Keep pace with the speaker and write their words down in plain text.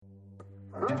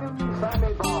Brilliant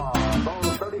Sammy Baugh, though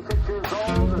 36 years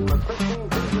old and with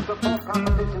 15 seasons of pro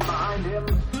competition behind him,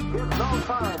 gives no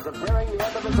signs of nearing the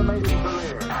end of his amazing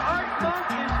career. Art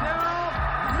Monk is now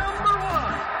number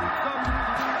one,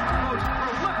 the most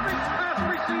prolific pass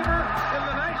receiver in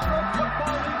the National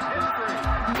Football League's history.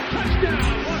 Touchdown,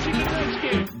 Washington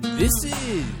Redskins. This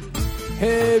is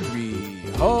Harry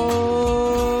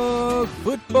Hog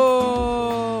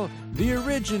Football, the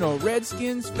original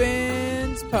Redskins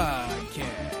fans podcast.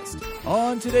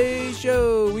 On today's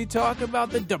show, we talk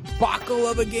about the debacle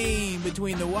of a game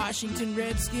between the Washington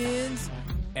Redskins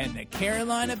and the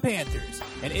Carolina Panthers.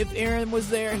 And if Aaron was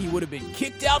there, he would have been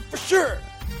kicked out for sure.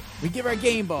 We give our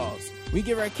game balls, we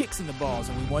give our kicks in the balls,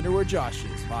 and we wonder where Josh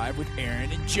is. Live with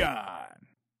Aaron and John.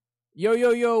 Yo,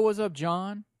 yo, yo, what's up,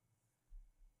 John?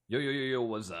 Yo,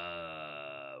 what's up?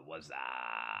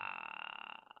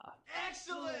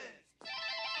 Excellent.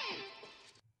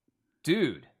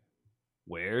 Dude,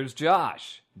 where's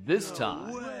Josh this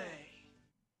time?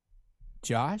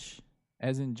 Josh?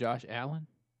 As in Josh Allen?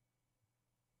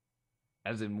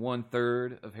 As in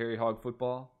 1/3 of Harry Hog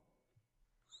Football?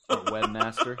 Or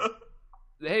Webmaster?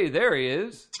 Hey, there he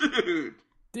is.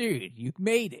 Dude, you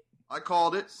made it. I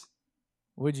called it.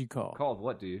 What'd you call? Called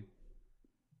what, dude?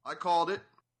 I called it.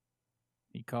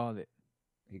 He called it.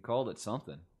 He called it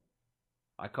something.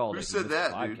 I called Who it said he missed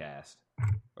that, the dude? podcast.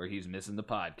 Or he's missing the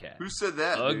podcast. Who said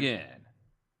that? dude? Again.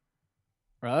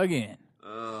 Again.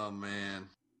 Oh, man.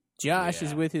 Josh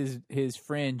is Yeah. with his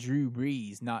friend Drew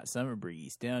Brees, not Summer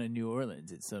Breeze, down in New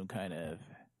Orleans at some kind of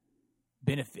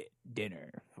benefit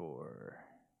dinner for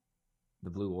The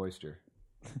Blue Oyster.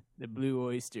 the Blue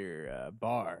Oyster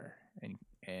bar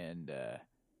and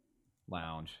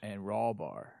Lounge. Raw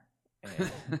bar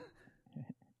and,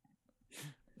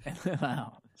 and the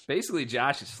lounge. Basically,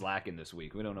 Josh is slacking this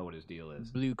week. We don't know what his deal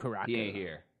is. Blue Caraca. He ain't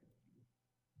here.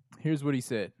 Here's what he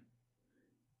said.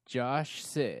 Josh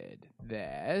said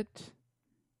that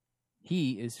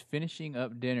he is finishing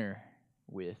up dinner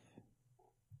with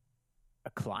a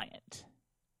client,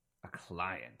 A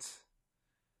client.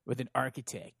 with an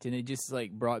architect, and it just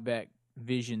like brought back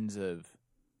visions of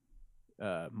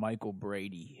Michael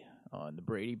Brady on the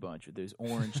Brady Bunch with those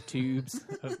orange tubes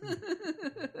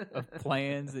of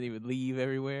plans that he would leave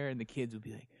everywhere, and the kids would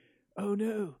be like, "Oh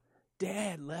no,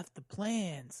 Dad left the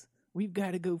plans. We've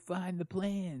got to go find the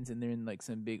plans." And they're in like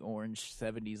some big orange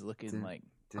 70s looking like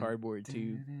cardboard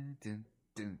tube.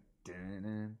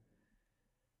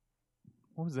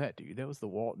 What was that, dude? That was the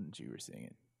Waltons you were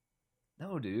singing.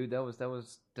 No, dude, that was dun,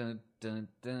 dun, dun,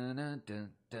 dun, dun,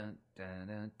 dun,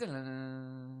 dun,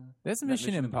 dun. That's Isn't that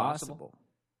Mission Impossible.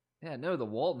 Yeah, no, the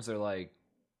Waltons are like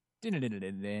No,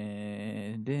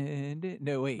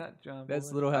 wait. not John. That's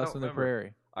Boy. Little I House don't on the remember.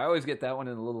 Prairie. I always get that one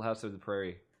in the Little House of the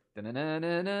Prairie.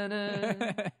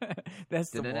 Dun-dun-dun-dun-dun.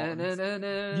 That's the Waltons.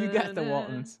 Dun-dun-dun-dun-dun. You got the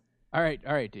Waltons. All right,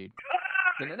 dude.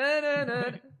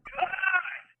 Dun-dun-dun-dun-dun.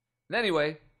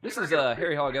 Anyway, this is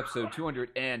Harry Hog episode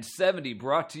 270,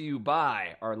 brought to you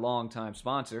by our longtime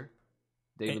sponsor,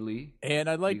 David Lee. And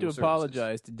I'd like to Legal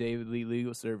apologize to David Lee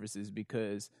Legal Services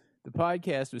because the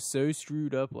podcast was so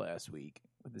screwed up last week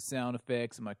with the sound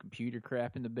effects and my computer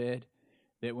crap in the bed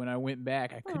that when I went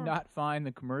back, I could not find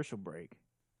the commercial break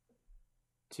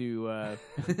to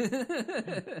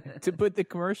to put the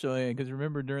commercial in. Because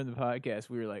remember, during the podcast,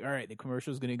 we were like, all right, the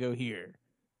commercial's going to go here.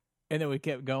 And then we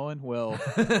kept going. Well,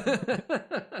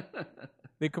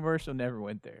 the commercial never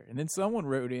went there. And then someone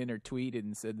wrote in or tweeted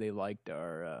and said they liked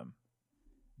our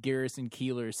Garrison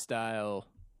Keillor style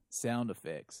sound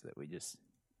effects that we just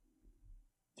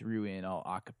threw in all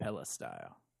a cappella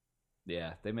style.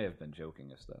 Yeah, they may have been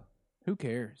joking us, though. Who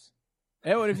cares?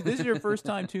 Oh, and if this is your first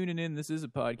time tuning in, this is a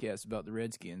podcast about the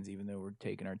Redskins, even though we're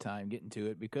taking our time getting to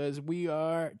it because we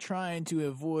are trying to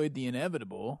avoid the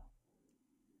inevitable.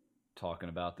 Talking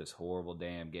about this horrible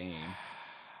damn game.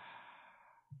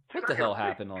 What the hell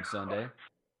happened on Sunday?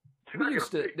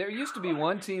 There used to be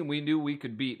one team we knew we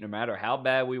could beat no matter how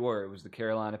bad we were. It was the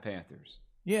Carolina Panthers.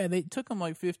 Yeah, they took them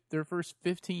like their first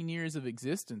 15 years of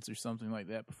existence or something like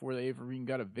that before they ever even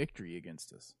got a victory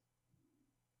against us.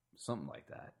 Something like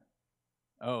that.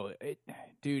 Oh,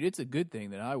 dude, it's a good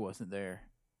thing that I wasn't there.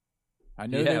 I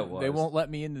know Yeah, they it was. won't let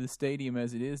me into the stadium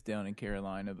as it is down in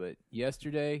Carolina, but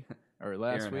yesterday or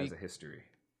last Aaron week, has a history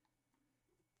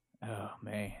oh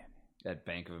man, at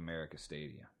Bank of America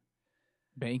Stadium.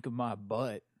 bank of my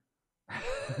butt.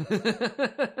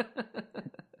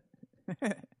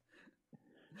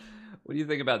 What do you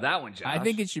think about that one, Josh? I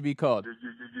think it should be called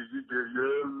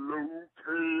Yellow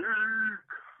cake.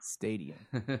 Stadium.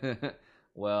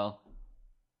 well,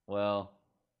 the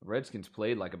Redskins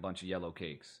played like a bunch of yellow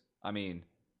cakes. I mean,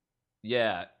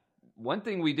 yeah, one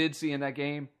thing we did see in that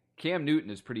game, Cam Newton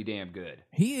is pretty damn good.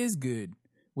 He is good.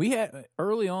 We had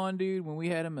early on, dude, when we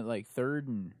had him at like third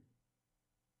and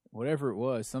whatever it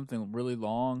was, something really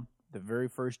long, the very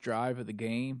first drive of the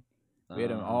game. We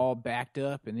had him all backed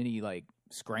up, and then he like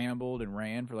scrambled and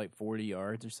ran for like 40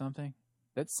 yards or something.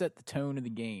 That set the tone of the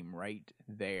game right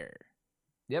there.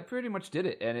 Yeah, pretty much did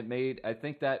it. And it made, I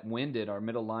think that winded our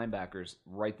middle linebackers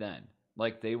right then.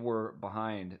 Like they were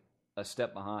a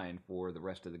step behind for the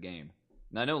rest of the game.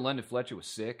 And I know London Fletcher was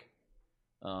sick.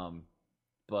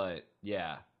 But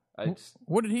yeah.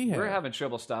 What did he have? We're having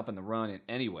trouble stopping the run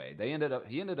anyway. He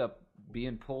ended up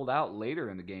being pulled out later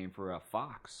in the game for a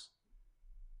Fox.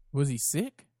 Was he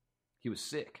sick? He was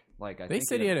sick. Like they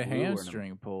said he had a flu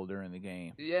hamstring pull during the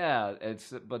game. Yeah,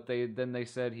 but they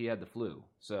said he had the flu.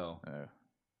 So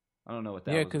I don't know what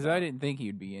that was. Yeah, because I didn't think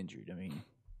he'd be injured. I mean,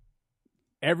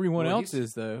 everyone else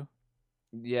is though.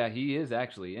 Yeah, he is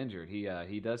actually injured.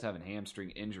 He does have a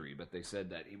hamstring injury, but they said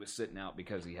that he was sitting out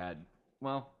because he had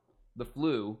the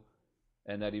flu,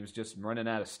 and that he was just running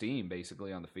out of steam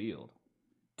basically on the field.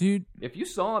 Dude, if you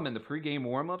saw him in the pregame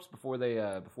warm-ups before they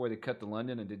cut to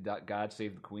London and did God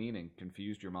Save the Queen and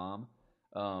confused your mom,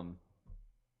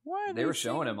 they were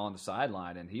showing him on the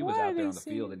sideline, and he was out there on the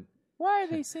field. And why are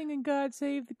they singing God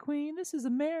Save the Queen? This is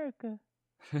America.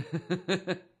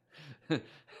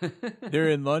 They're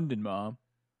in London, Mom.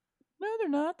 No, they're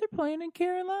not. They're playing in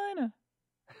Carolina.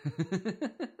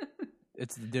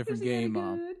 It's a different game,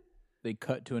 Mom. They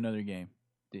cut to another game.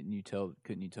 Couldn't you tell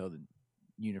the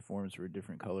uniforms were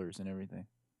different colors and everything?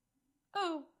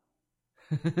 Oh.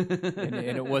 and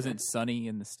it wasn't sunny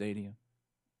in the stadium.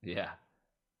 Yeah.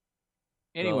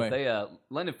 Anyway,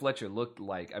 London Fletcher looked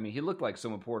like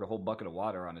someone poured a whole bucket of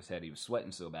water on his head. He was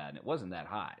sweating so bad, and it wasn't that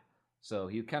hot. So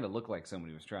he kind of looked like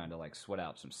somebody was trying to like sweat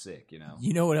out some sick, you know.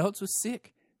 You know what else was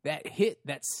sick? That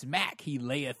smack he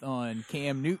layeth on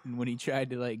Cam Newton when he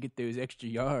tried to like get those extra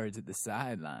yards at the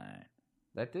sideline.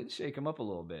 That did shake him up a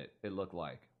little bit, it looked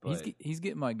like. But he's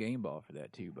getting my game ball for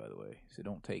that too, by the way. So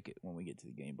don't take it when we get to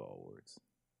the game ball awards.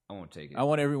 I won't take it. I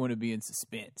want everyone to be in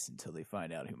suspense until they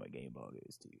find out who my game ball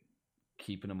goes to.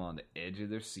 Keeping them on the edge of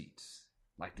their seats.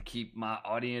 Like to keep my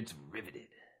audience riveted.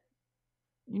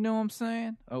 You know what I'm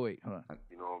saying? Oh, wait, hold on.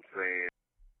 You know what I'm saying?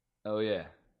 Oh, yeah.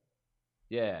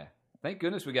 Yeah. Thank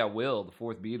goodness we got Will, the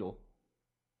fourth Beatle.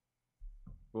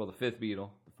 Well, the fifth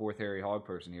Beatle, the fourth Harry Hog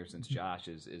person here since Josh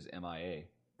is MIA.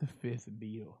 The fifth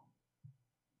Beatle.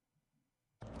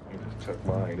 You just took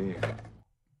mine in.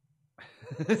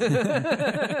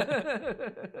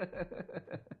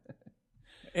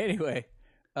 Anyway,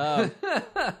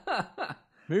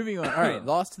 moving on. All right,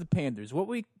 lost to the Panthers. What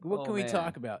can we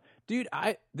talk about, dude?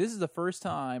 This is the first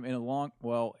time in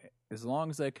as long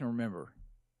as I can remember,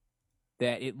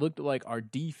 that it looked like our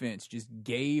defense just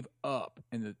gave up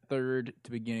in the third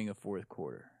to beginning of fourth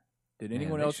quarter. Did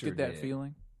anyone else get that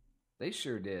feeling? They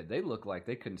sure did. They looked like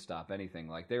they couldn't stop anything.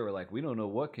 Like they were like, we don't know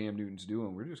what Cam Newton's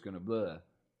doing. We're just gonna blah.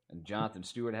 And Jonathan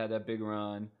Stewart had that big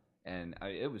run, and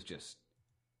it was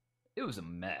a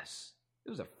mess. It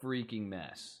was a freaking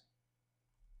mess.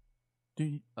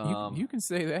 Dude, you can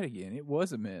say that again. It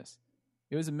was a mess.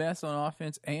 It was a mess on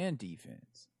offense and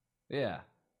defense. Yeah.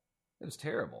 It was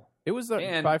terrible. It was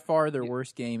by far their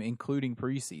worst game, including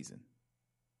preseason.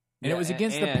 And it was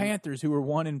against the Panthers, who were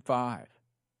 1-5.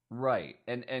 Right.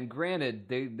 And granted,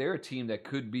 they're a team that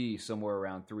could be somewhere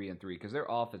around 3-3 because their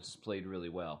offense has played really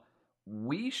well.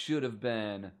 We should have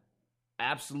been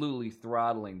absolutely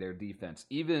throttling their defense,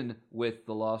 even with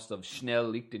the loss of Schnell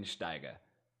Lichtensteiger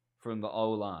from the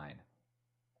O-line.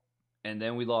 And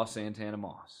then we lost Santana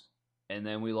Moss. And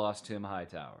then we lost Tim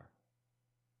Hightower.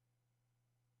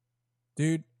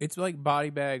 Dude, it's like body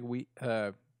bag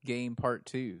game part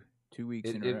 2. 2 weeks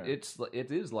in a row.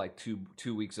 It is like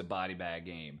two weeks of body bag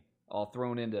game all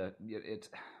thrown into it.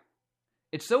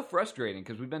 It's so frustrating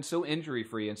because we've been so injury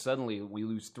free, and suddenly we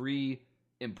lose 3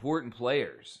 important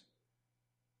players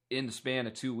in the span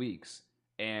of 2 weeks,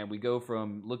 and we go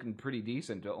from looking pretty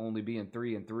decent to only being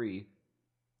 3-3,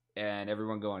 and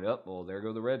everyone going, "Oh, well, there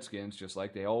go the Redskins," just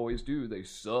like they always do. They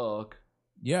suck.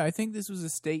 Yeah, I think this was a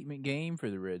statement game for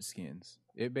the Redskins.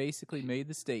 It basically made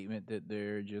the statement that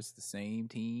they're just the same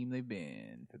team they've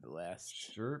been for the last...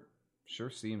 Sure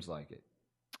seems like it.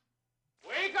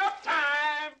 Wake up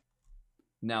time!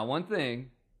 Now, one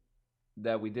thing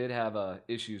that we did have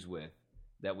issues with,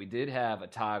 that we did have a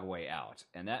Tagway out,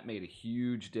 and that made a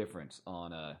huge difference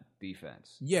on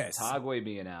defense. Yes. Tagway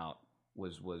being out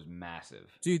was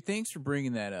massive. Dude, thanks for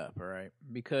bringing that up, all right?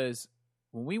 Because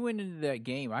when we went into that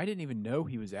game, I didn't even know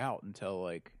he was out until,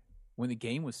 like, when the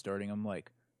game was starting. I'm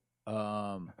like,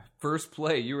 First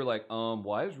play, you were like,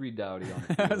 why is Reed Dowdy on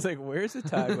the field? I was like, where's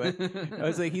Atagwe? I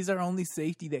was like, he's our only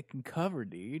safety that can cover,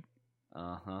 dude.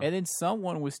 Uh-huh. And then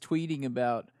someone was tweeting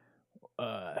about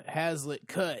Hazlitt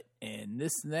cut and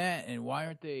this and that, and why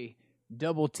aren't they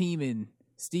double teaming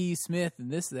Steve Smith and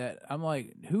this and that? I'm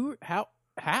like,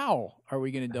 how are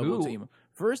we going to double team him?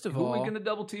 First of Who all, are we going to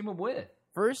double team him with?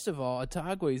 First of all,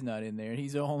 Atagwe's not in there, and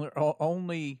he's the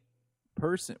only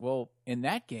person. Well, in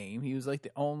that game, he was like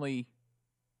the only.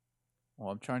 Well,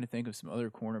 I'm trying to think of some other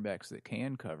cornerbacks that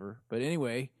can cover, but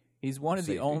anyway, he's one of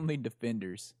the only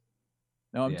defenders.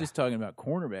 No, I'm just talking about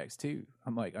cornerbacks too.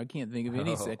 I'm like, I can't think of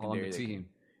any secondary on the team.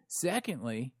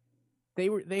 Secondly,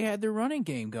 they had their running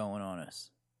game going on us.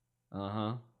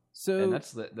 Uh-huh. So, and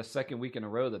that's the second week in a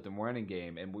row that the running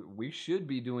game, and we should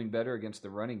be doing better against the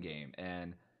running game,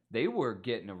 and they were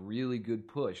getting a really good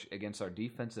push against our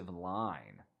defensive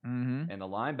line. Mm-hmm. And the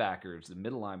linebackers, the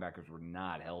middle linebackers, were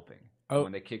not helping. Oh.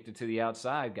 When they kicked it to the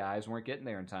outside, guys weren't getting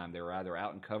there in time. They were either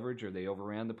out in coverage or they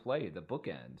overran the play, the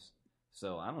bookends.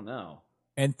 So, I don't know.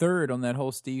 And third, on that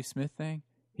whole Steve Smith thing,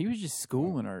 he was just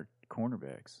schooling our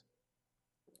cornerbacks.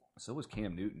 So was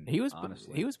Cam Newton,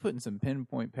 honestly. He was putting some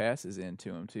pinpoint passes into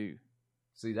him, too.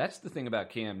 See, that's the thing about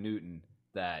Cam Newton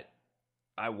that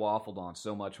I waffled on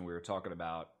so much when we were talking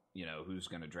about, who's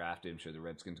going to draft him, should the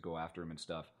Redskins go after him and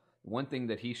stuff. One thing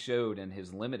that he showed in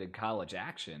his limited college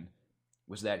action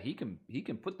was that he can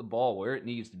put the ball where it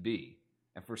needs to be.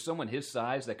 And for someone his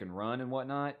size that can run and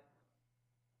whatnot,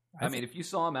 I mean, if you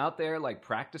saw him out there like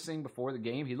practicing before the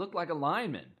game, he looked like a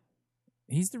lineman.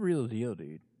 He's the real deal,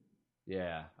 dude.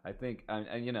 Yeah, I think, and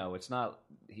it's not.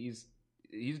 He's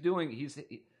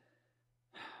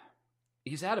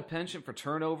had a penchant for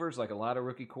turnovers like a lot of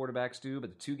rookie quarterbacks do. But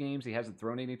the 2 games he hasn't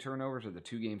thrown any turnovers are the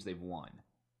 2 games they've won.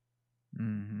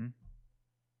 Mm-hmm.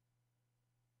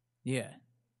 Yeah,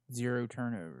 0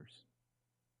 turnovers.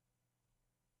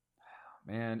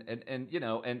 Man, and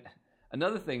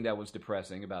another thing that was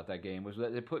depressing about that game was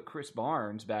that they put Chris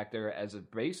Barnes back there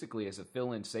basically as a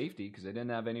fill-in safety because they didn't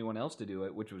have anyone else to do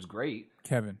it, which was great.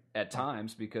 Kevin. At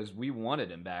times because we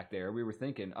wanted him back there. We were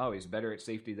thinking, he's better at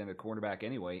safety than a cornerback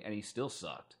anyway, and he still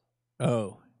sucked.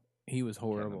 Oh, he was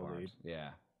horrible, dude.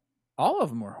 Yeah. All of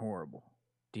them were horrible.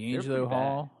 D'Angelo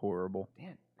Hall, horrible.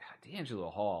 D'Angelo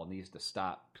Hall needs to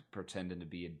stop pretending to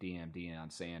be a Deion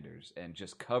Sanders and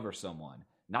just cover someone.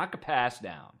 Knock a pass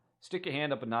down. Stick your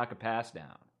hand up and knock a pass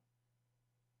down.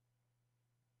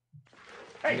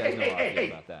 You guys know how I feel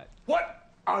about that. What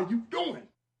are you doing?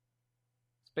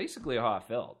 It's basically how I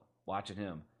felt watching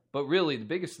him. But really, the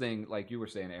biggest thing, like you were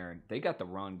saying, Aaron, they got the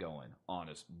run going on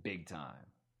us big time.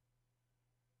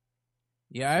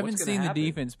 Yeah, I haven't seen the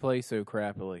defense play so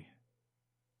crappily.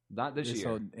 Not this year. This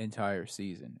whole entire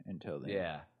season until then.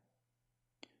 Yeah.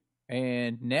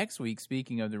 And next week,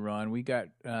 speaking of the run, we got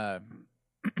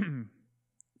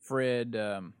Fred.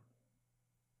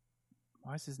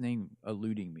 Why is his name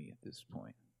eluding me at this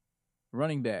point?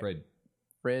 Running back.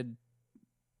 Fred.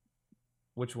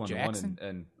 Which one? Jackson? The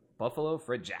one in Buffalo?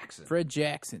 Fred Jackson. Fred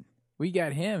Jackson. We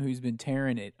got him who's been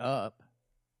tearing it up.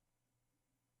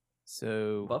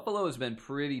 So Buffalo has been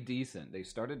pretty decent. They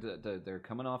started they're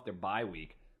coming off their bye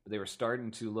week, but they were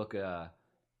starting to look a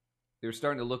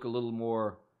little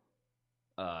more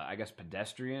I guess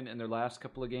pedestrian in their last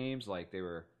couple of games. Like they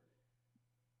were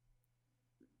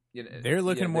they're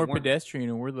looking more pedestrian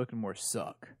and we're looking more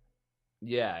suck.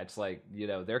 Yeah, it's like,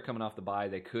 they're coming off the bye.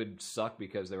 They could suck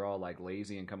because they're all like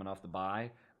lazy and coming off the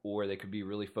bye, or they could be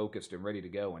really focused and ready to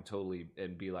go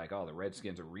and be like, oh, the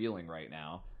Redskins are reeling right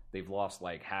now. They've lost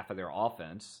like half of their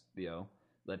offense.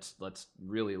 Let's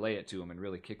really lay it to them and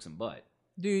really kick some butt.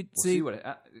 Dude,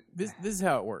 this is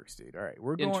how it works, dude. All right,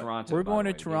 we're going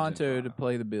to Toronto to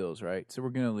play the Bills, right? So we're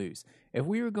going to lose. If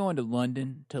we were going to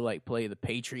London to like play the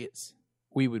Patriots,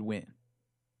 we would win.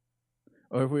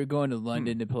 Or if we were going to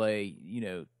London to play,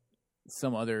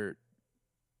 some other,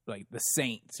 like the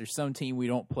Saints or some team we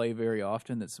don't play very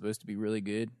often that's supposed to be really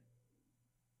good,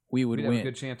 we would win. Have a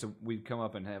good chance we'd come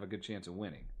up and have a good chance of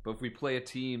winning. But if we play a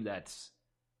team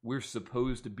we're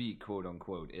supposed to beat, quote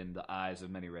unquote, in the eyes of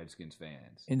many Redskins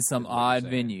fans, in some odd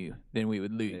venue, then we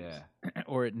would lose. Yeah.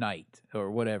 Or at night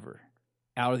or whatever,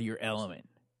 out of your element.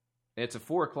 It's a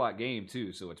 4:00 game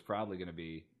too, so it's probably going to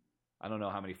be. I don't know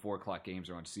how many 4:00 games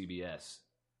are on CBS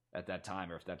at that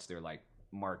time, or if that's their like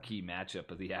marquee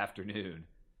matchup of the afternoon.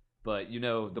 But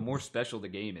the more special the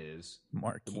game is,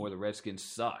 the more the Redskins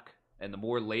suck, and the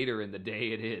more later in the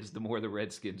day it is, the more the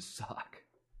Redskins suck.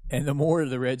 And the more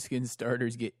the Redskins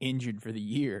starters get injured for the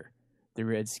year, the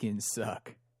Redskins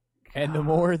suck. And the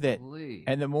more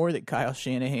that Kyle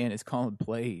Shanahan is calling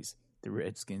plays, the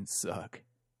Redskins suck.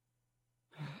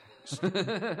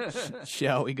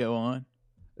 Shall we go on?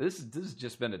 This has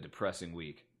just been a depressing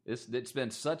week. It's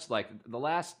been such like the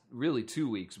last really 2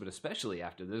 weeks, but especially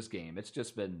after this game, it's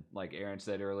just been like Aaron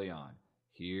said early on.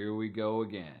 Here we go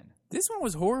again. This one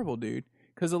was horrible, dude.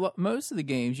 Because most of the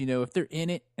games, if they're in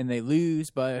it and they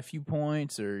lose by a few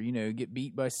points or, get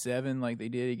beat by 7 like they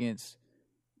did against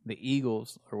the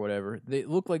Eagles or whatever, they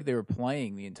looked like they were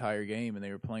playing the entire game and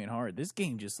they were playing hard. This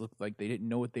game just looked like they didn't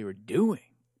know what they were doing.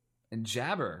 And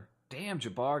Jabbar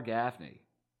Gaffney.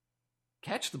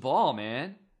 Catch the ball,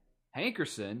 man.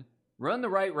 Hankerson, run the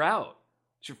right route.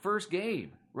 It's your first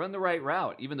game. Run the right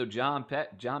route. Even though John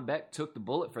Beck took the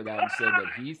bullet for that and said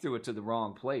that he threw it to the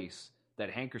wrong place, that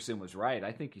Hankerson was right.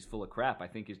 I think he's full of crap. I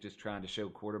think he's just trying to show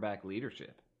quarterback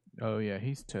leadership. Oh, yeah,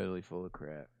 he's totally full of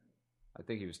crap. I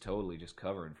think he was totally just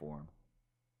covering for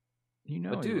him.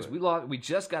 But dudes, we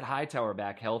just got Hightower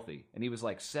back healthy, and he was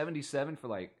like 77 for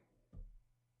like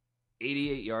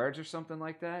 88 yards or something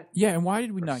like that. Yeah, and why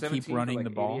did we not keep running for like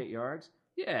the ball? 88 yards?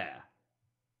 Yeah.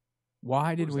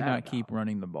 Why did we not keep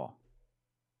running the ball?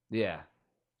 Yeah.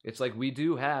 It's like we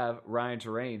do have Ryan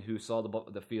Terrain who saw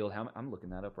the field. I'm looking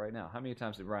that up right now. How many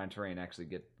times did Ryan Terrain actually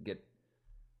get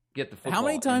the football? How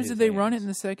many times did they run it in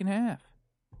the second half?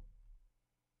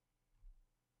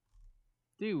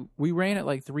 Dude, we ran it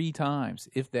like 3 times,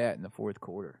 if that, in the fourth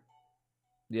quarter.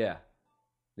 Yeah.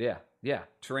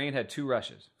 Terrain had 2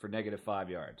 rushes for -5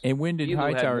 yards. And when did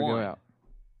Hightower go out?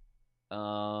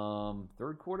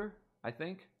 Third quarter, I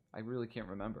think. I really can't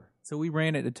remember. So we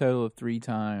ran it a total of 3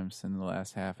 times in the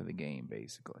last half of the game,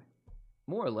 basically.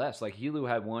 More or less. Like, Helu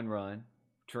had 1 run.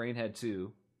 Terrain had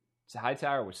 2. So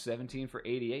Hightower was 17 for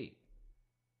 88.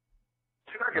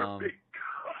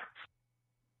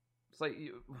 It's like...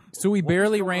 So we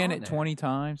barely ran it 20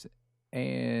 times,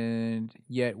 and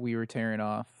yet we were tearing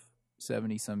off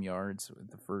 70-some yards with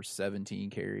the first 17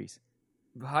 carries.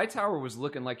 Hightower was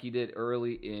looking like he did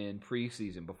early in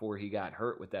preseason before he got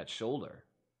hurt with that shoulder.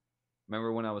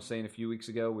 Remember when I was saying a few weeks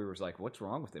ago, we were like, what's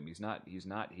wrong with him? He's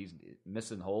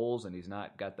missing holes and he's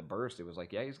not got the burst. It was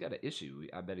like, yeah, he's got an issue.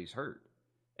 I bet he's hurt.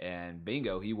 And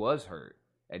bingo, he was hurt.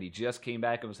 And he just came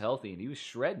back and was healthy and he was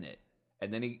shredding it.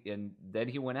 And then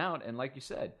he went out and like you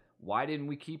said, why didn't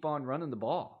we keep on running the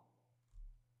ball?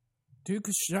 Dude,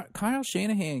 because Kyle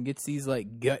Shanahan gets these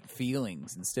like gut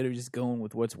feelings instead of just going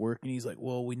with what's working. He's like,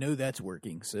 well, we know that's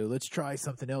working, so let's try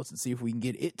something else and see if we can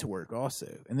get it to work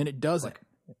also. And then it doesn't.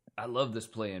 I love this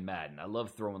play in Madden. I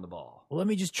love throwing the ball. Well, let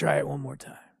me just try it one more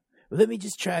time. Well, let me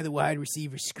just try the wide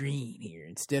receiver screen here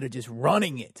instead of just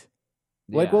running it.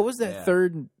 Yeah, like, what was that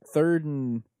third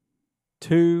and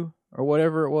 2 or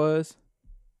whatever it was?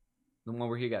 The one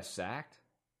where he got sacked?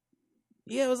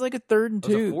 Yeah, it was like a 3rd and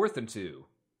 2. It was a 4th and 2.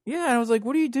 Yeah, and I was like,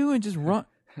 what are you doing? Just run.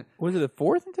 Was it a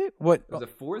 4th and 2? What?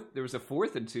 There was a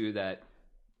 4th and 2 that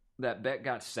Beck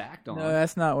got sacked on. No,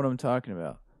 that's not what I'm talking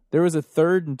about. There was a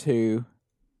 3rd and 2,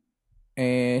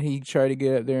 and he tried to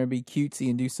get up there and be cutesy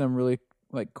and do some really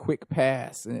like quick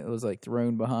pass, and it was like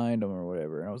thrown behind him or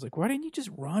whatever. And I was like, why didn't you just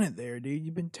run it there, dude?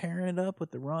 You've been tearing it up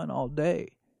with the run all day.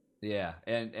 Yeah,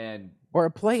 and or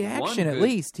a play action at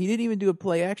least. He didn't even do a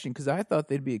play action because I thought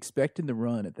they'd be expecting the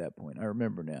run at that point. I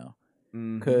remember now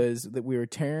because we were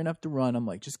tearing up the run. I'm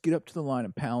like, just get up to the line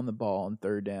and pound the ball on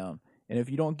 3rd down. And if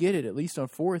you don't get it, at least on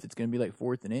 4th, it's going to be like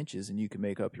 4th and inches, and you can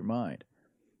make up your mind.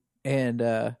 And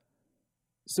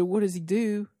so what does he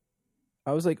do?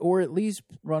 I was like, or at least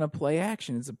run a play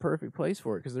action. It's a perfect place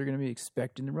for it because they're going to be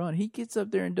expecting to run. He gets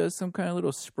up there and does some kind of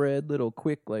little spread, little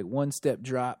quick, like 1-step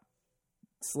drop,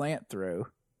 slant throw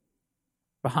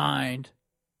behind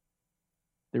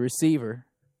the receiver.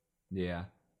 Yeah.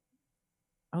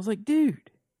 I was like,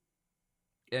 dude.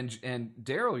 And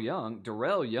Darrell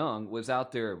Young was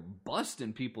out there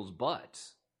busting people's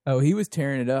butts. Oh, he was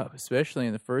tearing it up, especially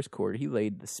in the first quarter. He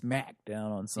laid the smack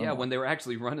down on someone. Yeah, when they were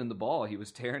actually running the ball, he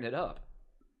was tearing it up.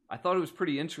 I thought it was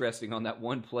pretty interesting on that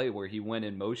one play where he went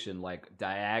in motion like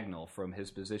diagonal from his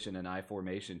position in I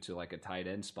formation to like a tight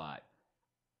end spot.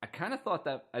 I kind of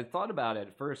thought about it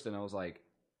at first, and I was like,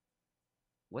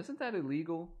 wasn't that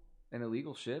illegal? An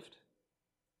illegal shift?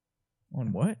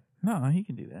 On what? No, he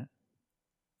can do that.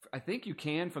 I think you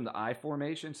can from the I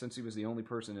formation since he was the only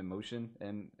person in motion,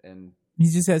 and he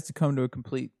just has to come to a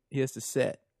complete. He has to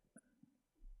set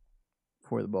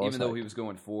before the ball. Even though he was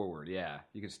going forward, yeah,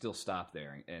 you could still stop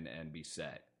there and be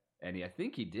set. And I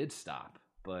think he did stop,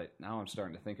 but now I'm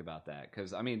starting to think about that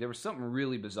because I mean there was something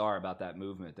really bizarre about that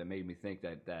movement that made me think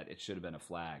that it should have been a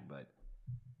flag, but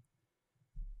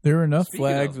there were enough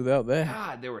flags without that.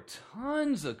 God, there were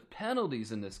tons of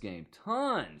penalties in this game.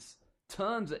 Tons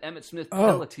of Emmitt Smith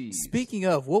penalties. Speaking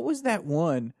of, what was that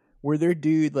one where their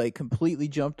dude like completely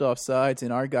jumped off sides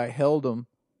and our guy held him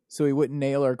so he wouldn't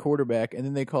nail our quarterback, and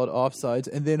then they called offsides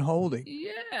and then holding.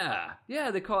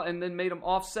 Yeah, they call and then made him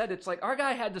offset. It's like our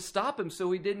guy had to stop him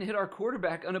so he didn't hit our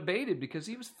quarterback unabated because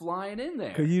he was flying in there.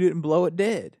 Because you didn't blow it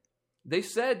dead. They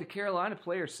said, the Carolina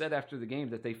players said after the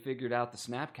game that they figured out the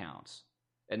snap counts,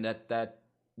 and that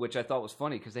which I thought was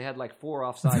funny because they had like 4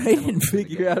 offside. They didn't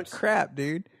figure out crap,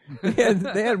 dude.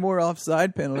 They had more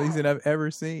offside penalties than I've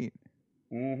ever seen.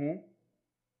 Mm-hmm.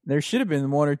 There should have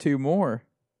been 1 or 2 more.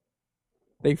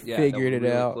 They figured it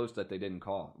really out. Close that they didn't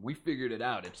call. We figured it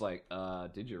out. It's like,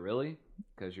 did you really?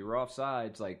 Because you were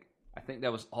offsides. Like, I think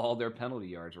that was all their penalty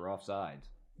yards were offsides.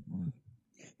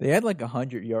 They had like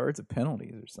 100 yards of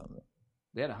penalties or something.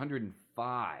 They had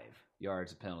 105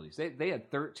 yards of penalties. They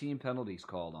had 13 penalties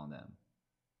called on them.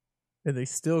 And they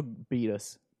still beat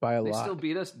us by a lot. They still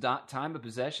beat us. Time of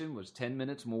possession was 10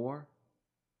 minutes more.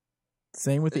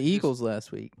 Same with the Eagles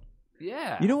last week.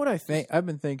 Yeah. You know what I think? I've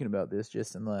been thinking about this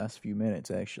just in the last few minutes,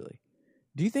 actually.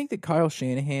 Do you think that Kyle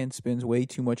Shanahan spends way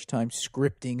too much time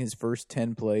scripting his first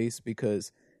 10 plays?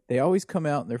 Because they always come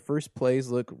out and their first plays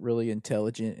look really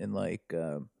intelligent and like,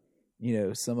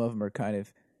 some of them are kind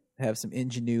of have some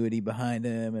ingenuity behind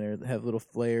them and have little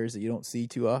flares that you don't see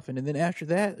too often. And then after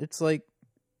that, it's like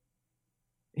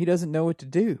he doesn't know what to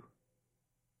do.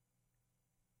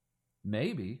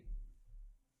 Maybe.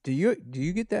 Do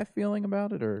you get that feeling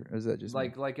about it, or is that just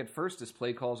like at first his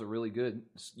play calls are really good?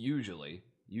 Usually,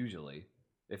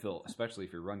 especially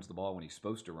if he runs the ball when he's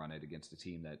supposed to run it against a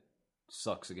team that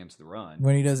sucks against the run.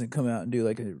 When he doesn't come out and do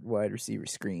like a wide receiver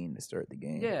screen to start the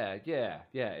game. Yeah.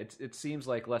 It seems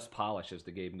like less polish as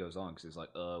the game goes on because it's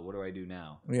like, what do I do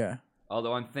now? Yeah.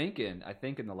 Although I think in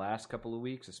the last couple of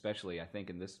weeks, especially I think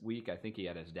in this week, I think he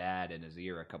had his dad in his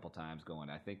ear a couple times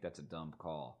going, I think that's a dumb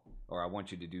call, or I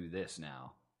want you to do this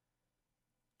now.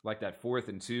 Like that 4th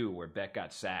and 2 where Beck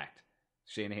got sacked.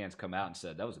 Shanahan's come out and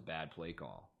said that was a bad play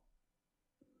call.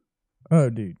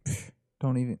 Oh, dude.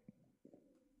 Don't even.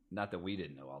 Not that we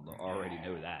didn't know. I already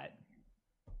know that.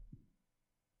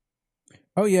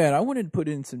 Oh, yeah, and I wanted to put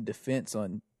in some defense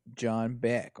on John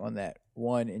Beck on that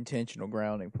one intentional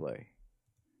grounding play.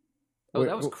 Oh,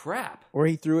 that was crap. Where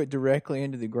he threw it directly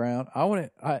into the ground.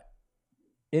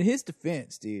 In his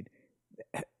defense, dude,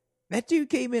 that dude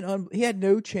came in, he had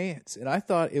no chance, and I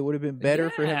thought it would have been better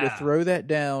for him to throw that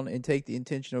down and take the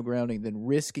intentional grounding than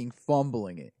risking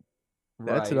fumbling it.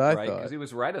 That's what I thought. Because he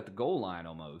was right at the goal line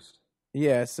almost.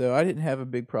 Yeah, so I didn't have a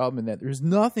big problem in that. There's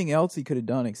nothing else he could have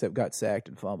done except got sacked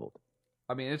and fumbled.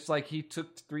 I mean, it's like he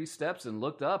took 3 steps and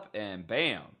looked up, and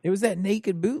bam. It was that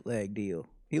naked bootleg deal.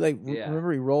 He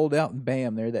remember he rolled out and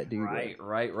bam, there that dude was.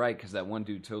 Right, because that one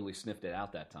dude totally sniffed it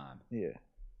out that time.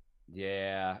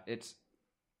 Yeah, it's...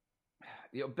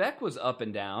 Beck was up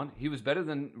and down. He was better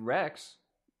than Rex.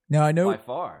 Now, I know by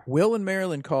far. Will and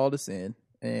Marilyn called us in,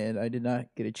 and I did not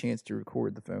get a chance to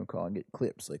record the phone call and get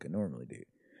clips like I normally do.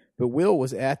 But Will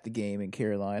was at the game in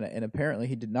Carolina, and apparently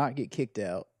he did not get kicked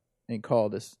out and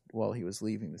called us while he was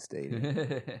leaving the stadium.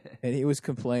 And he was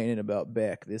complaining about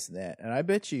Beck, this and that. And I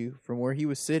bet you, from where he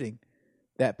was sitting,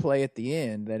 that play at the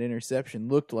end, that interception,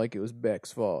 looked like it was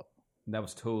Beck's fault. That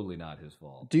was totally not his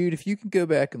fault. Dude, if you can go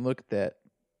back and look at that,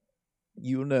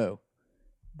 you'll know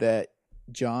that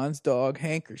John's dog,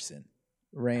 Hankerson,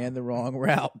 ran the wrong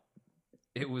route.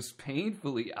 It was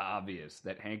painfully obvious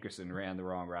that Hankerson ran the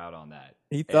wrong route on that.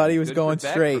 He thought he was going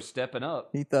straight. For stepping up.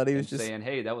 He thought he was just saying,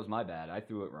 "Hey, that was my bad. I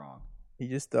threw it wrong." He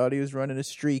just thought he was running a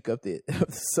streak up the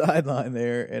sideline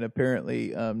there, and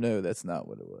apparently, no, that's not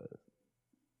what it was.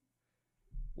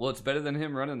 Well, it's better than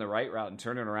him running the right route and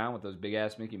turning around with those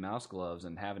big-ass Mickey Mouse gloves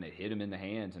and having it hit him in the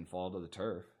hands and fall to the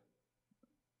turf.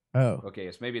 Oh. Okay,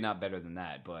 it's maybe not better than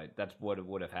that, but that's what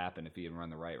would have happened if he had run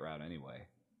the right route anyway.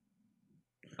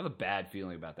 I have a bad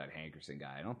feeling about that Hankerson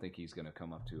guy. I don't think he's going to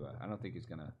come up to I don't think he's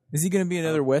going to... Is he going to be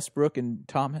another Westbrook and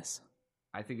Thomas?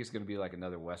 I think he's going to be like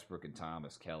another Westbrook and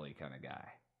Thomas Kelly kind of guy.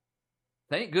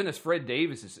 Thank goodness Fred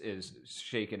Davis is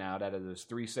shaken out of those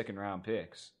 3 second-round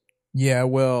picks. Yeah,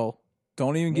 well,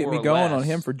 don't even get More me or going less. on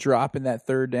him for dropping that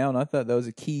third down. I thought that was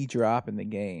a key drop in the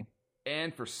game.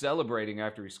 And for celebrating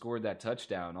after he scored that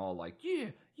touchdown, all like,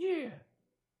 yeah.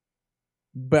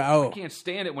 But I can't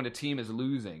stand it when a team is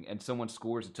losing and someone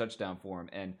scores a touchdown for him.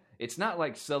 And it's not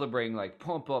like celebrating, like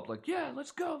pump up, like, yeah,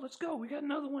 let's go. We got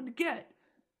another one to get.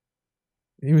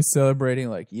 He was celebrating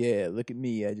like, yeah, look at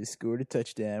me. I just scored a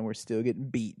touchdown. We're still getting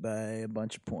beat by a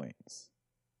bunch of points.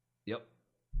 Yep.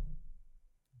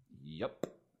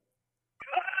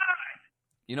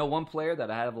 You know, one player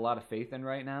that I have a lot of faith in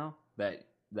right now, that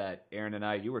Aaron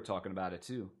and you were talking about it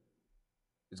too,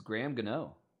 is Graham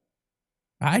Gano.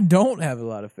 I don't have a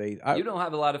lot of faith. You don't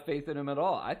have a lot of faith in him at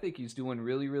all. I think he's doing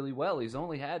really, really well. He's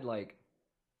only had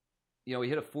he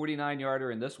hit a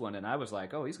 49-yarder in this one, and I was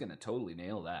like, oh, he's going to totally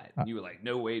nail that. And you were like,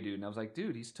 no way, dude. And I was like,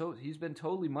 dude, he's been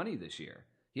totally money this year.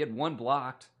 He had one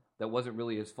blocked that wasn't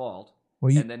really his fault,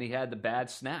 and then he had the bad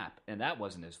snap, and that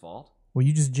wasn't his fault. Well,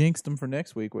 you just jinxed him for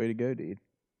next week. Way to go, dude.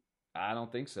 I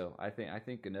don't think so. I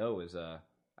think Gano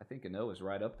is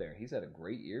right up there. He's had a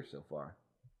great year so far.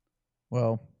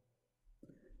 Well,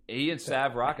 he and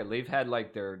Sav Rocket, they've had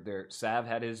their Sav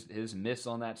had his miss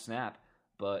on that snap,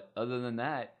 but other than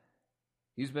that,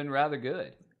 he's been rather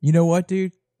good. You know what,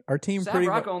 dude? Our team Sav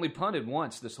Rocket only punted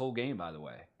once this whole game, by the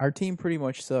way. Our team pretty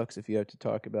much sucks if you have to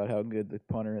talk about how good the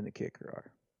punter and the kicker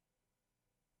are.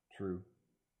 True.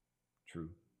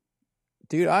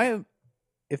 Dude,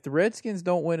 if the Redskins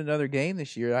don't win another game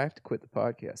this year, I have to quit the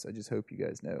podcast. I just hope you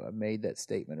guys know. I made that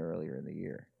statement earlier in the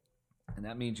year. And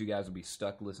that means you guys will be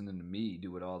stuck listening to me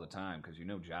do it all the time because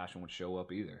Josh won't show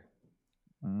up either.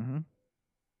 Mm-hmm.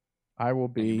 I will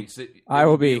be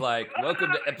like,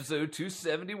 welcome to episode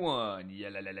 271.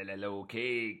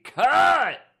 Okay,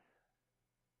 cut!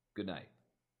 Good night.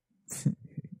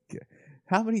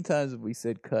 How many times have we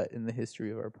said cut in the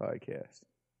history of our podcast?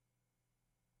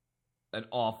 An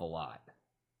awful lot.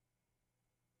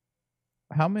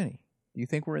 How many? Do you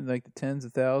think we're in the tens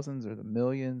of thousands or the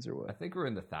millions or what? I think we're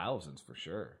in the thousands for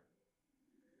sure.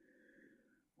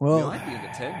 Well, we might be in the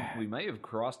 10. We might have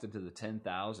crossed into the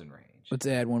 10,000 range. Let's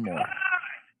add one more.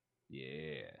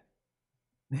 Yeah,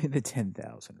 the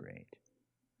 10,000 range.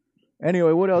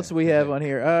 Anyway, what else do we have on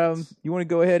here? You want to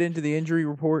go ahead into the injury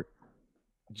report?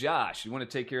 Josh, you want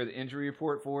to take care of the injury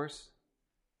report for us?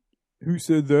 Who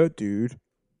said that, dude?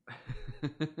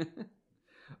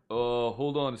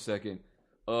 Hold on a second.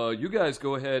 You guys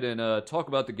go ahead and talk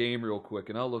about the game real quick,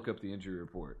 and I'll look up the injury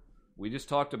report. We just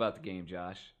talked about the game,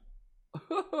 Josh.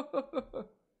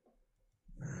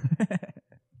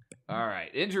 All right,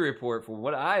 injury report for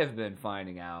what I have been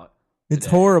finding out. It's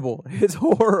horrible. It's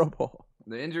horrible.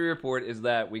 The injury report is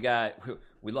that we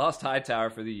lost Hightower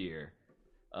for the year.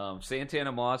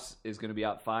 Santana Moss is going to be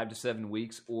out 5 to 7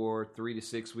 weeks or 3 to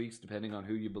 6 weeks, depending on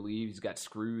who you believe. He's got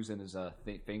screws in his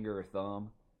finger or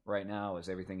thumb right now as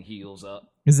everything heals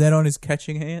up. Is that on his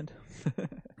catching hand?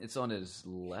 It's on his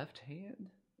left hand.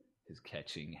 His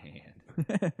catching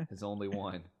hand. His only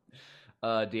one.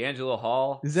 D'Angelo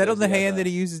Hall. Is that on the hand that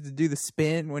he uses to do the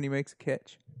spin when he makes a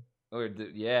catch? Or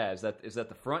is that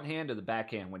the front hand or the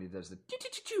back hand when he does the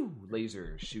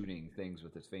laser shooting things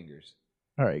with his fingers?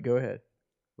 All right, go ahead.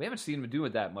 We haven't seen him do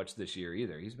it that much this year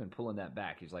either. He's been pulling that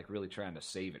back. He's really trying to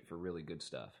save it for really good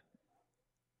stuff.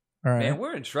 All right. Man,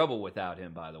 we're in trouble without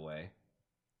him, by the way.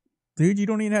 Dude, you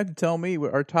don't even have to tell me.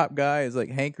 Our top guy is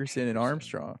Hankerson and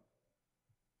Armstrong.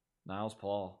 Niles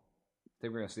Paul. I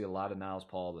think we're going to see a lot of Niles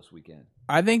Paul this weekend.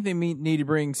 I think they need to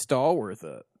bring Stallworth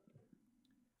up.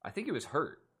 I think he was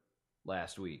hurt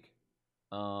last week.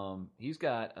 He's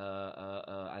got,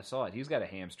 I saw it. He's got a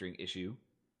hamstring issue.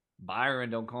 Byron,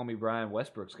 don't call me Brian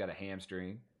Westbrook's got a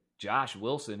hamstring. Josh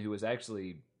Wilson, who has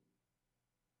actually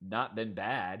not been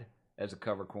bad as a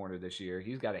cover corner this year,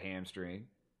 he's got a hamstring.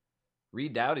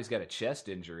 Reed Doughty's got a chest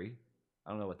injury. I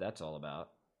don't know what that's all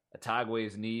about.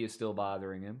 Atagwe's knee is still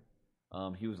bothering him.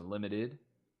 He was limited.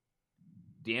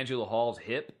 D'Angelo Hall's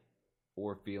hip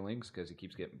or feelings because he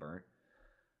keeps getting burnt.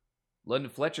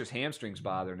 London Fletcher's hamstring's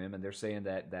bothering him, and they're saying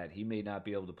that he may not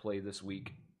be able to play this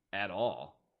week at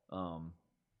all.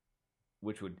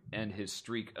 Which would end his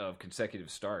streak of consecutive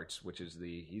starts, which is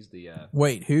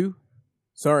Wait, who?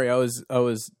 Sorry, I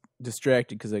was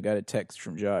distracted because I got a text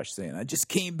from Josh saying, I just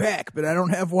came back, but I don't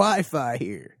have Wi-Fi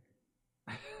here.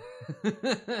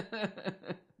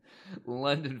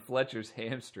 London Fletcher's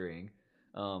hamstring.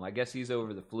 I guess he's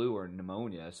over the flu or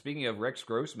pneumonia. Speaking of, Rex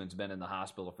Grossman's been in the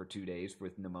hospital for 2 days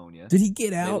with pneumonia. Did he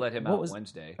get out? They let him out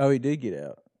Wednesday. Oh, he did get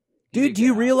out. Dude, do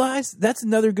you realize? That's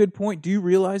another good point. Do you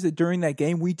realize that during that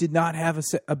game, we did not have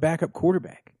a backup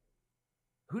quarterback?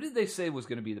 Who did they say was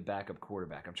going to be the backup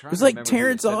quarterback? I'm trying to remember. It was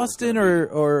Terrence Austin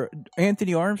or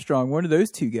Anthony Armstrong, one of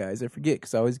those two guys. I forget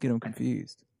because I always get them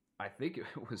confused. I think it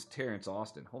was Terrence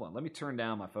Austin. Hold on. Let me turn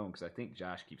down my phone because I think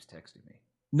Josh keeps texting me.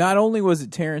 Not only was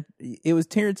it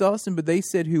Terrence Austin, but they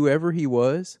said whoever he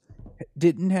was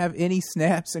didn't have any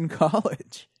snaps in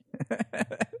college.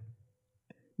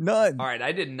 None. All right,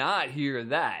 I did not hear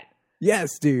that.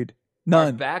 Yes, dude. None.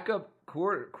 Our backup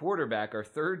quarterback, our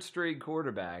third string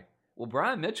quarterback. Well,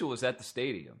 Brian Mitchell was at the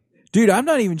stadium. Dude, I'm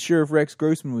not even sure if Rex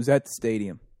Grossman was at the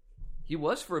stadium. He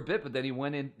was for a bit, but then he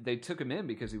went in. They took him in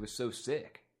because he was so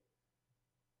sick.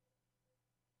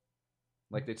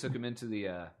 They took him into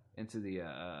the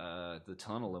the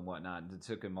tunnel and whatnot, and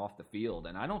took him off the field.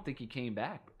 And I don't think he came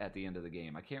back at the end of the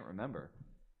game. I can't remember.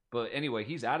 But anyway,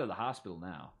 he's out of the hospital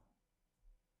now.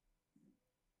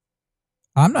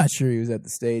 I'm not sure he was at the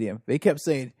stadium. They kept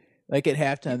saying, like at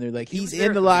halftime, they're like, he's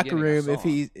in the locker room.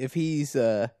 If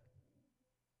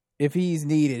he's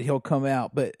needed, he'll come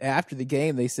out. But after the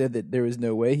game, they said that there was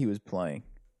no way he was playing.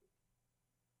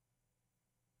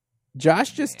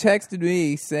 Josh just texted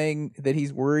me saying that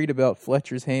he's worried about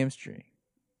Fletcher's hamstring.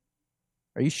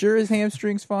 Are you sure his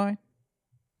hamstring's fine?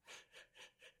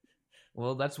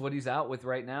 Well, that's what he's out with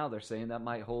right now. They're saying that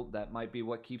might be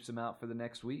what keeps him out for the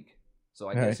next week. So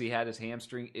I guess he had his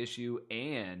hamstring issue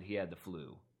and he had the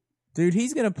flu. Dude,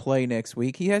 he's going to play next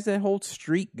week. He has that whole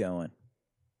streak going.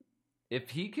 If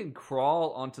he can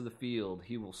crawl onto the field,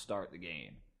 he will start the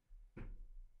game.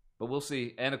 But we'll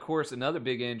see. And, of course, another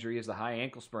big injury is the high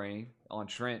ankle sprain on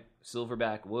Trent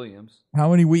Silverback Williams.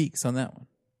 How many weeks on that one?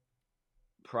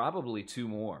 Probably 2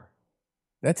 more.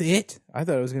 That's it? I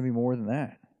thought it was going to be more than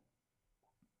that.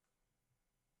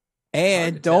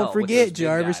 And don't forget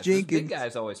Jarvis Jenkins. Big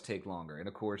guys always take longer. And,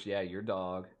 of course, your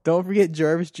dog. Don't forget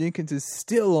Jarvis Jenkins is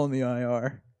still on the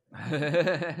IR.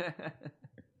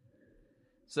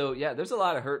 So, there's a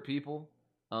lot of hurt people.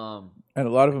 And a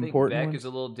lot of important Beck ones. is a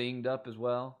little dinged up as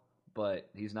well, but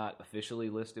he's not officially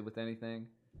listed with anything.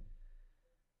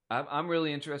 I'm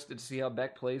really interested to see how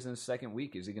Beck plays in his second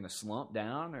week. Is he going to slump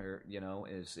down, or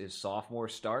is sophomore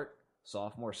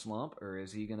slump, or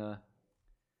is he gonna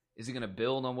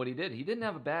build on what he did? He didn't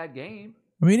have a bad game.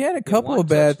 I mean, he had a couple of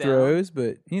bad throws,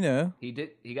 but he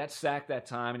did. He got sacked that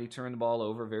time, and he turned the ball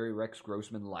over, very Rex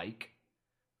Grossman-like.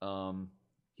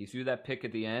 He threw that pick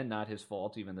at the end, not his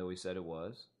fault, even though he said it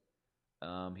was.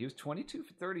 He was 22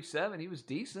 for 37. He was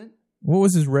decent. What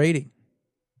was his rating?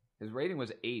 His rating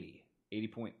was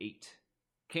 80.8.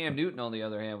 Cam Newton, on the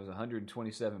other hand, was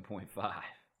 127.5.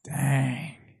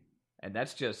 Dang. And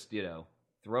that's just,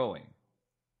 throwing.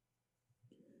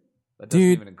 That doesn't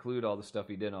even include all the stuff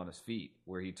he did on his feet,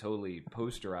 where he totally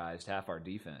posterized half our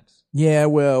defense. Yeah,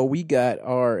 well, we got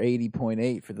our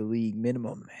 80.8 for the league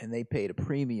minimum, and they paid a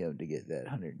premium to get that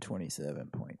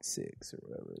 127.6 or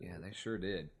whatever. Yeah, they sure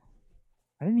did.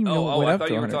 I didn't even know what went I up thought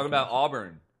to you were talking about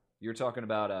Auburn. You were talking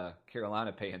about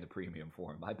Carolina paying the premium for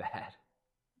him. My bad.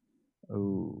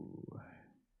 Oh.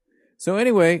 So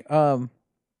anyway,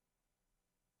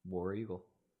 War Eagle.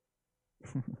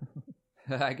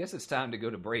 I guess it's time to go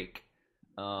to break.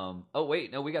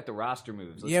 Wait, no, we got the roster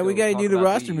moves. we got to do the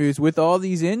roster moves. With all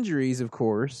these injuries, of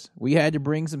course, we had to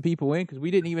bring some people in because we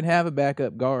didn't even have a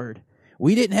backup guard.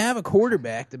 We didn't have a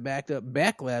quarterback to back up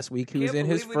Beck last week who was in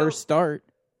his first start.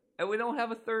 And we don't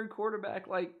have a third quarterback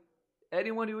like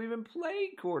anyone who even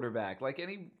played quarterback, like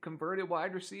any converted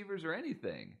wide receivers or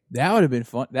anything. That would have been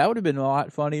fun. That would have been a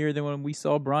lot funnier than when we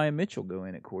saw Brian Mitchell go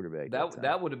in at quarterback.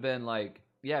 That would have been like,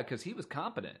 because he was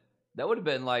competent. That would have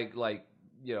been like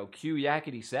Q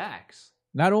Yakety Sax.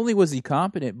 Not only was he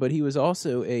competent, but he was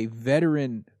also a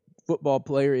veteran football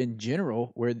player in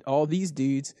general, where all these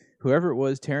dudes, whoever it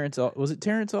was, was it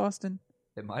Terrence Austin?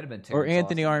 It might have been Terrence or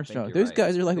Anthony Austin. Armstrong. Those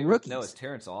guys are like rookies. No, it's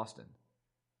Terrence Austin.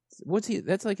 What's he?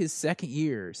 That's like his second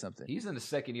year or something. He's in the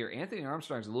second year. Anthony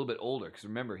Armstrong's a little bit older because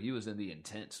remember he was in the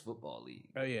Intense Football League.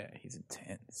 Oh yeah, he's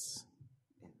intense.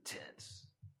 Intense.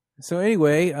 So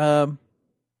anyway, all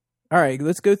right,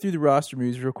 let's go through the roster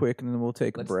moves real quick, and then we'll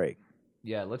take a break.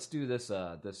 Yeah, let's do this.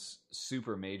 This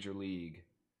super major league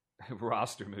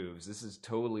roster moves. This is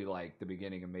totally like the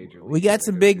beginning of major league. We got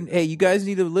some big. Hey, you guys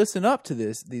need to listen up to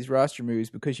these roster moves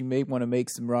because you may want to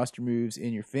make some roster moves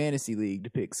in your fantasy league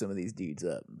to pick some of these dudes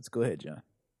up. Let's go ahead, John.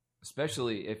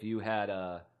 Especially if you had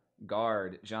a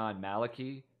guard, John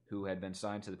Malachi, who had been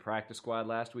signed to the practice squad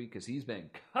last week because he's been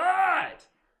cut.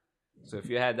 So if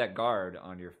you had that guard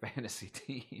on your fantasy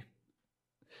team,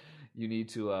 you need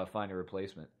to find a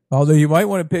replacement. Although you might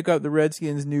want to pick up the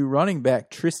Redskins' new running back,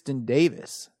 Tristan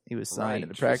Davis. He was signed to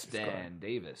the practice squad. Tristan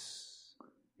Davis.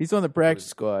 He's on the practice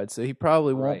squad, so he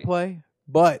probably won't play.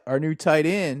 But our new tight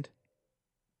end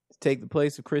to take the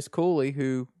place of Chris Cooley,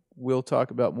 who we'll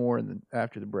talk about more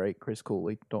after the break. Chris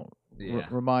Cooley, don't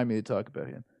remind me to talk about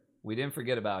him. We didn't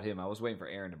forget about him. I was waiting for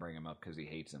Aaron to bring him up because he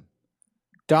hates him.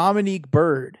 Dominique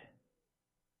Byrd.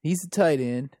 He's the tight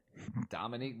end.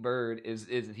 Dominique Byrd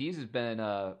he's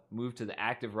been moved to the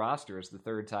active roster as the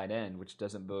third tight end, which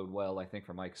doesn't bode well, I think,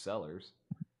 for Mike Sellers.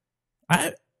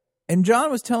 And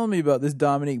John was telling me about this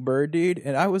Dominique Byrd dude,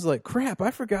 and I was like, crap, I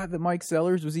forgot that Mike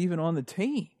Sellers was even on the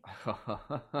team.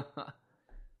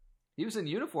 He was in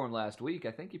uniform last week.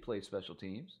 I think he played special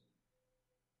teams.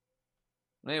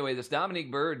 Anyway, this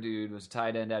Dominique Byrd dude was a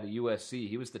tight end out of USC.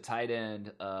 He was the tight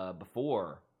end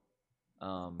before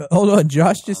Hold on,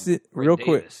 Josh just sent, Fred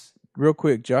Davis. real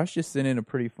quick. Josh just sent in a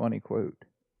pretty funny quote.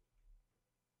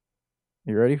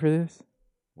 You ready for this?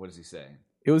 What does he say?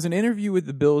 It was an interview with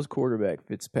the Bills quarterback,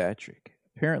 Fitzpatrick.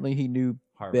 Apparently he knew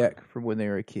Harvard. Beck from when they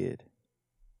were a kid.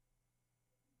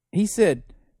 He said,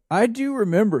 I do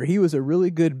remember he was a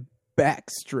really good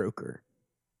backstroker.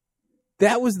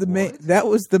 That was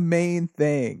the main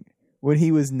thing. When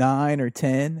he was 9 or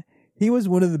 10, he was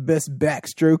one of the best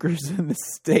backstrokers in the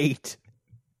state.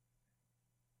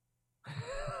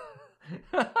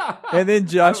 And then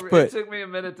Josh put... It took me a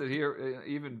minute to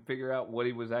even figure out what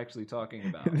he was actually talking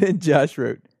about. And then Josh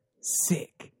wrote,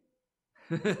 sick.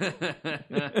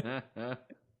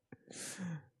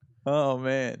 Oh,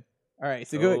 man. All right,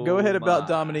 so go ahead about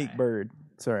Dominique Byrd.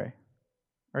 Sorry.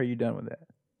 Are you done with that?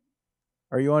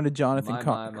 Are you on to Jonathan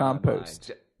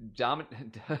Compost?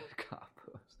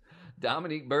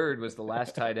 Dominique Byrd was the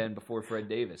last tight end before Fred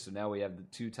Davis, so now we have the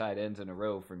 2 tight ends in a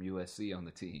row from USC on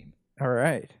the team. All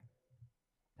right.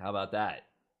 How about that?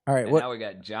 All right. And now we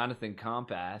got Jonathan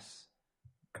Compost,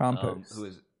 who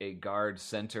is a guard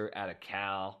center out of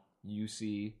Cal,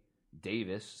 UC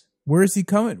Davis. Where is he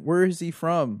coming? Where is he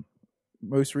from?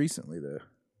 Most recently, though.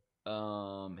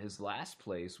 His last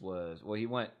place was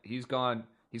he's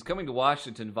coming to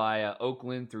Washington via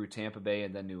Oakland through Tampa Bay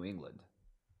and then New England.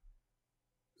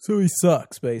 So he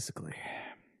sucks, basically.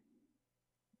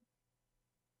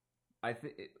 I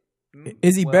think.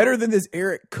 Is he better than this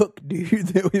Eric Cook dude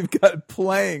that we've got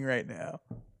playing right now?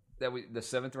 The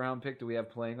 7th round pick that we have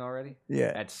playing already?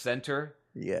 Yeah. At center?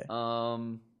 Yeah.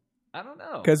 I don't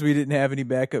know. Because we didn't have any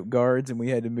backup guards and we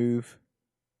had to move.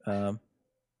 Who'd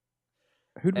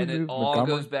we move? It all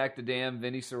Montgomery? goes back to damn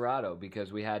Vinny Serrato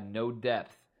because we had no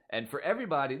depth. And for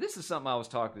everybody, this is something I was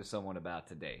talking to someone about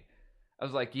today. I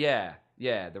was like, yeah,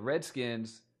 the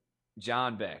Redskins,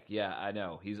 John Beck, yeah, I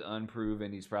know. He's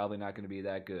unproven. He's probably not going to be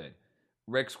that good.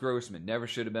 Rex Grossman never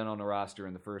should have been on the roster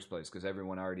in the first place because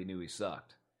everyone already knew he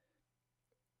sucked.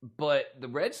 But the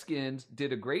Redskins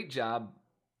did a great job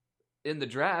in the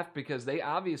draft because they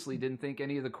obviously didn't think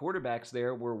any of the quarterbacks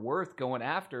there were worth going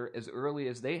after as early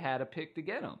as they had a pick to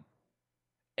get them.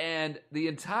 And the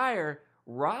entire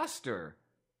roster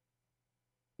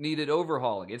needed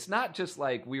overhauling. It's not just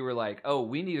like we were like, oh,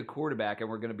 we need a quarterback and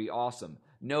we're going to be awesome.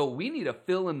 No, we need a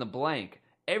fill in the blank.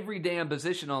 Every damn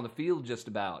position on the field just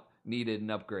about needed an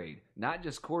upgrade, not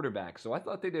just quarterback. So I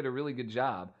thought they did a really good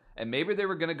job. And maybe they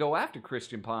were going to go after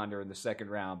Christian Ponder in the 2nd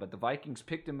round, but the Vikings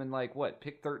picked him in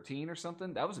pick 13 or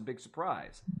something? That was a big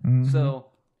surprise. Mm-hmm. So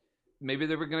maybe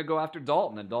they were going to go after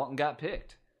Dalton, and Dalton got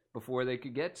picked before they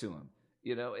could get to him.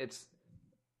 You know, it's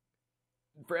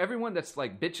for everyone that's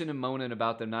like bitching and moaning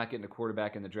about them not getting a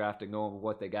quarterback in the draft and going with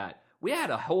what they got. We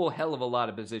had a whole hell of a lot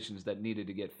of positions that needed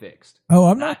to get fixed. Oh,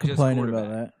 I'm not complaining about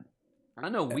that. I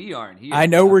know we aren't here. I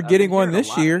know we're getting one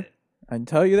this year. I can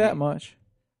tell you that much.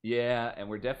 Yeah, and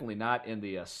we're definitely not in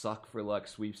the suck for luck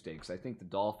sweepstakes. I think the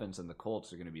Dolphins and the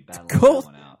Colts are going to be battling that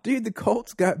one out. Dude, the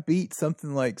Colts got beat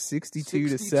something like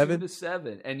 62-7.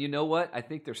 62-7. And you know what? I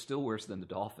think they're still worse than the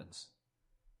Dolphins.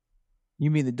 You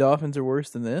mean the Dolphins are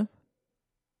worse than them?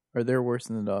 Or they're worse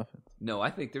than the Dolphins? No, I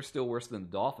think they're still worse than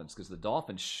the Dolphins because the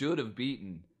Dolphins should have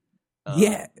beaten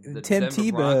the Tim Denver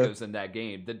Tebow Broncos in that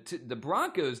game. The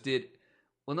Broncos did...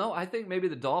 Well, no, I think maybe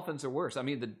the Dolphins are worse. I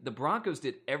mean, the Broncos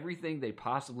did everything they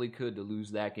possibly could to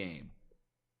lose that game.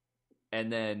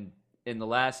 And then in the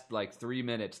last, 3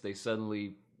 minutes, they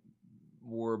suddenly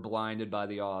were blinded by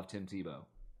the awe of Tim Tebow.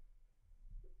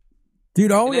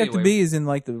 Dude, all we have to be is in,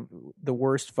 the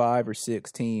worst 5 or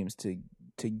 6 teams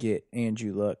to get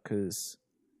Andrew Luck because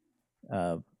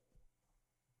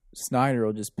Snyder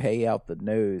will just pay out the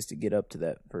nose to get up to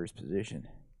that first position.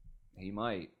 He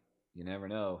might. You never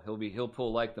know. He'll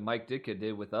pull like the Mike Ditka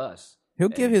did with us. He'll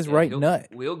give his right nut.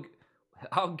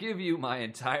 I'll give you my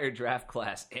entire draft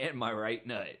class and my right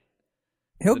nut.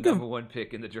 He'll give number 1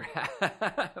 pick in the draft.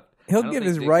 He'll give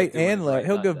his right and left.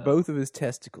 He'll give both of his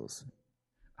testicles.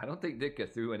 I don't think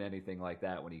Ditka threw in anything like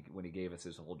that when he gave us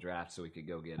his whole draft so he could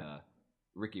go get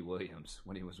Ricky Williams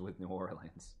when he was with New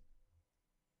Orleans.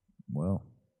 Well.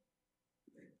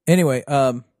 Anyway,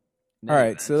 all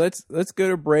right, so let's go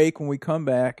to break. When we come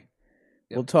back,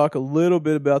 we'll talk a little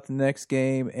bit about the next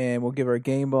game, and we'll give our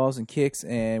game balls and kicks,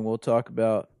 and we'll talk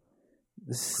about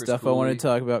the stuff Cooley. I want to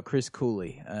talk about. Chris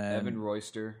Cooley, Evan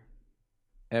Royster,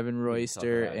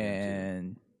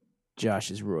 and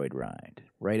Josh's Royd Rind.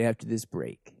 Right after this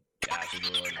break. Josh's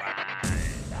Royd Rind.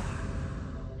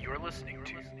 You're listening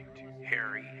to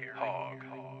Harry Hog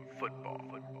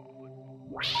Football.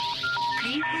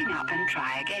 Please hang up and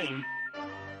try again.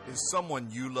 Is someone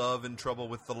you love in trouble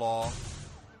with the law?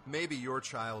 Maybe your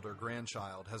child or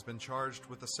grandchild has been charged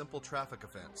with a simple traffic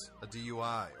offense, a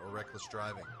DUI or reckless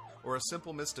driving, or a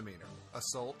simple misdemeanor,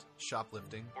 assault,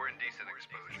 shoplifting, or indecent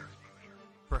exposure,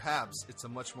 perhaps it's a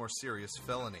much more serious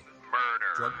felony, murder,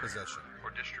 drug possession,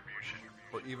 or distribution.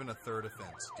 or even a third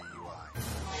offense, DUI.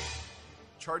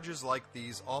 Charges like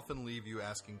these often leave you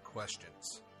asking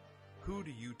questions. Who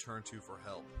do you turn to for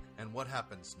help, and what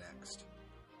happens next?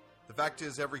 The fact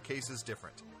is, every case is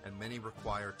different, and many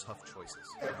require tough choices.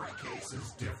 Every case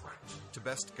is different. To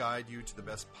best guide you to the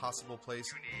best possible place,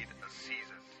 You need a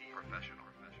seasoned professional.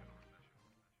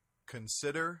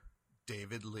 consider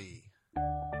David Lee.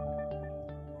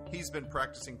 He's been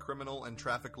practicing criminal and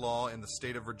traffic law in the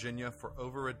state of Virginia for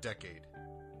over a decade,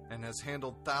 and has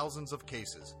handled thousands of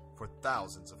cases for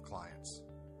thousands of clients.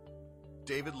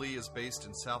 David Lee is based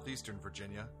in southeastern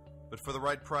Virginia, but for the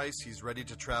right price, he's ready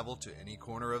to travel to any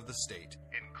corner of the state.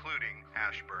 Including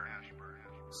Ashburn.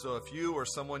 So if you or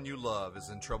someone you love is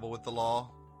in trouble with the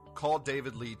law, call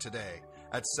David Lee today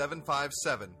at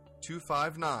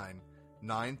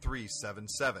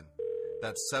 757-259-9377.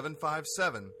 That's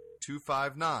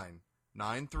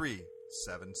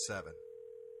 757-259-9377.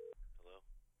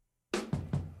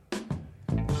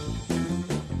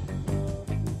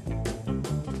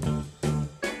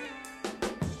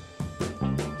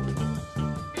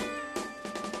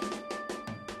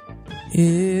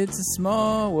 It's a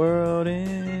small world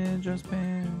in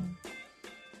Japan.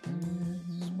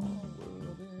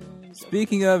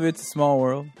 Speaking of It's a Small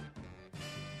World,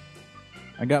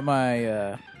 I got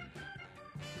my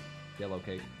Yellow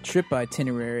cake. trip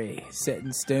itinerary set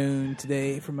in stone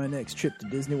today for my next trip to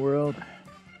Disney World.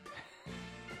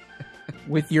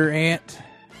 With your aunt,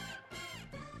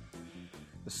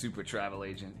 The super travel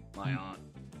agent, my aunt.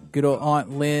 good old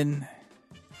Aunt Lynn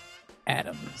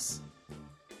Adams.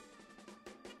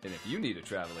 And if you need a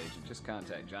travel agent, just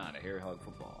contact John at Harry Hog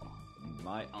Football.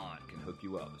 My aunt can hook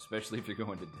you up, especially if you're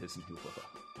going to Disney World.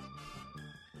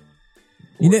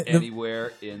 You Or know,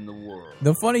 anywhere in the world.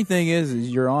 The funny thing is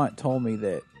your aunt told me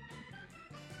that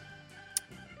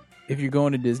if you're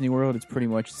going to Disney World, it's pretty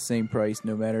much the same price,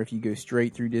 no matter if you go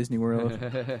straight through Disney World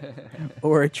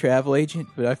or a travel agent.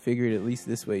 But I figured at least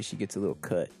this way she gets a little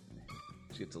cut.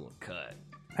 She gets a little cut.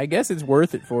 I guess it's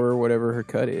worth it for her, whatever her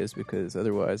cut is, because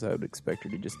otherwise I would expect her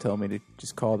to just tell me to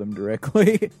just call them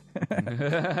directly.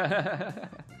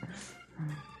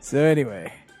 So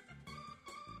anyway,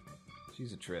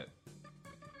 She's a trip.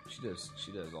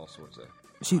 She does all sorts of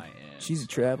high-end she's a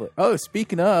stuff. traveler. Oh,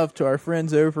 speaking of, to our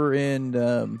friends over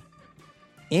in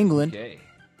England, Okay.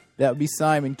 that would be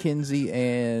Simon Kinsey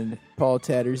and Paul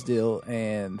Tattersdale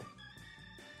and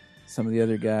some of the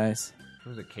other guys. There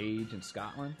was a Cage in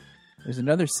Scotland. There's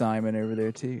another Simon over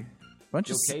there too. Bunch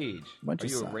Joe of Cage. bunch Are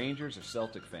of you a Simon. Rangers or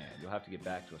Celtic fan? You'll have to get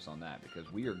back to us on that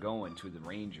because we are going to the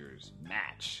Rangers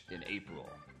match in April.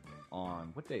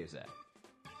 On what day is that?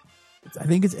 I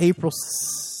think it's April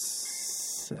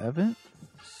 7th.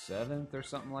 7th or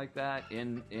something like that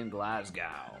in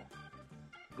Glasgow.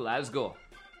 Glasgow.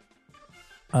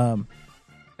 And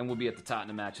we'll be at the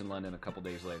Tottenham match in London a couple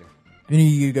days later. If any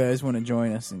of you guys want to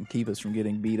join us and keep us from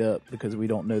getting beat up because we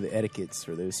don't know the etiquettes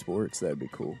for those sports, that'd be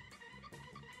cool.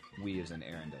 We as in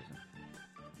Aaron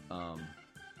doesn't.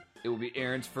 It will be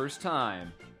Aaron's first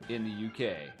time in the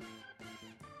UK.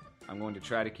 I'm going to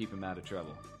try to keep him out of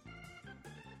trouble.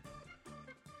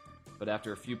 But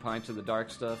after a few pints of the dark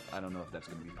stuff, I don't know if that's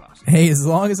going to be possible. Hey, as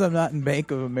long as I'm not in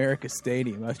Bank of America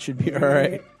Stadium, I should be all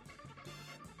right.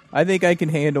 I think I can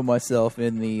handle myself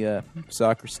in the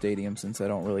soccer stadium since I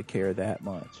don't really care that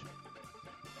much.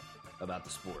 About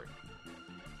the sport.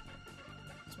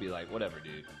 Just be like, whatever,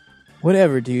 dude.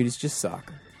 Whatever, dude. It's just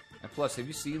soccer. And plus, have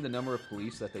you seen the number of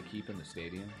police that they keep in the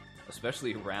stadium?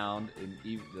 Especially around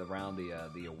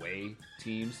the away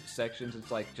teams sections.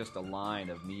 It's like just a line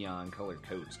of neon-colored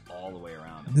coats all the way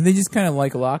around them. Do they just kind of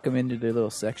like lock them into their little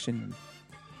section?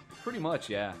 Pretty much,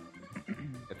 yeah.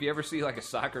 If you ever see like a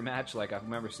soccer match, like I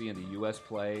remember seeing the U.S.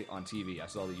 play on TV. I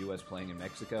saw the U.S. playing in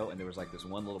Mexico, and there was like this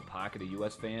one little pocket of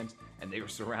U.S. fans, and they were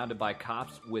surrounded by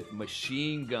cops with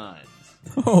machine guns.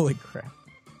 Holy crap. I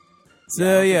So,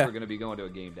 don't think yeah. we're going to be going to a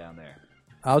game down there.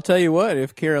 I'll tell you what,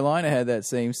 if Carolina had that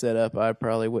same setup, I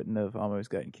probably wouldn't have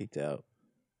almost gotten kicked out.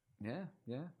 Yeah,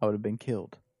 yeah, I would have been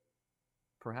killed.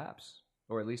 perhaps.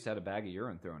 Or at least had a bag of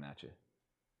urine thrown at you.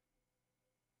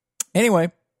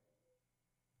 Anyway,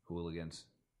 Hooligans.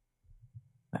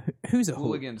 who's a hooligan?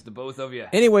 Hooligans, the both of you.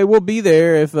 Anyway, we'll be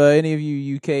there if any of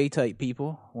you UK type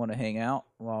people want to hang out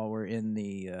while we're in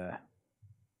the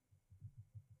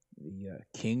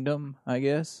kingdom, I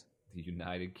guess. The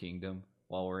United Kingdom.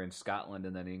 while we're in Scotland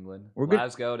and then England. We're good-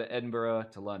 Glasgow to Edinburgh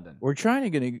to London. We're trying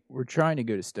to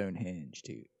go to Stonehenge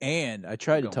too. And I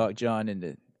tried to Going. talk John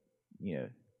into,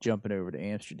 jumping over to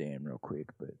Amsterdam real quick,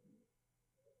 but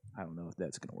I don't know if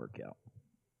that's going to work out.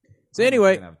 So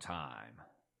anyway, We don't have time.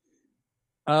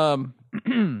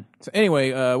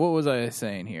 What was I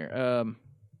saying here?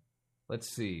 Let's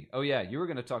see. Oh, yeah, you were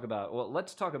going to talk about... Well,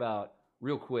 let's talk about,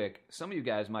 real quick, some of you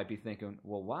guys might be thinking,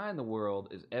 well, why in the world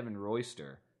is Evan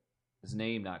Royster, his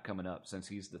name not coming up since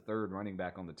he's the third running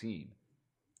back on the team?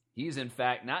 He's, in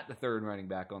fact, not the third running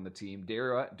back on the team.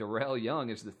 Darrell Young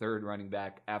is the third running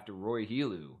back after Roy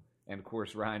Helu and, of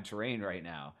course, Ryan Terrain right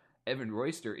now. Evan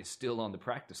Royster is still on the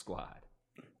practice squad.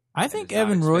 I And think is not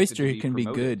Evan expected Royster to be can be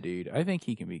promoted. good, dude. I think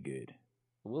he can be good.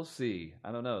 We'll see.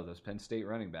 I don't know. Those Penn State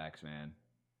running backs, man.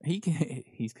 He's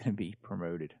going to be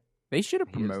promoted. They should have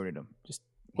He is- promoted him. Just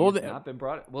He well, has not been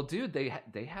brought... Well, dude, they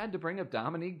had to bring up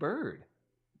Dominique Byrd.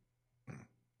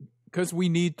 because we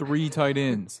need 3 tight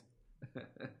ends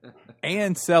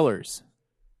and Sellers,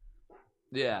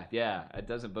 Yeah. It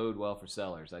doesn't bode well for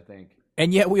Sellers, I think.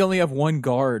 and yet we only have 1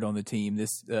 guard on the team.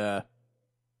 This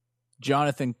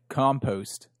Jonathan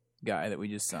Compost guy that we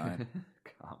just signed.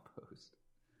 Compost.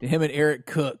 Him and Eric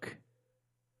Cook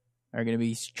are going to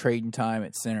be trading time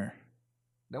at center.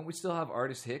 Don't we still have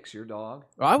Artis Hicks, your dog?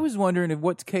 I was wondering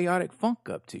what's Chaotic Funk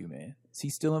up to, man. Is he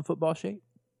still in football shape?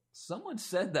 Someone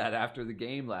said that after the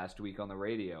game last week on the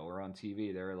radio or on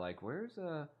TV. They were like, "Where's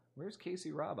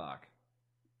Casey Robach?"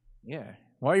 Yeah.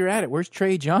 While you're at it, where's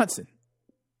Trey Johnson?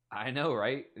 I know,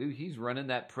 right? Dude, he's running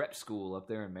that prep school up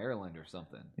there in Maryland or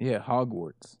something. Yeah,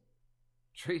 Hogwarts.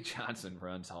 Trey Johnson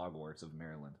runs Hogwarts of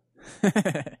Maryland.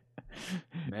 Man,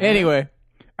 Anyway,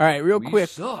 all right, real we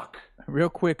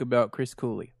quick about Chris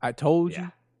Cooley. I told you.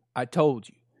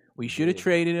 We should have did.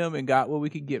 traded him and got what we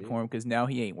could get for him because now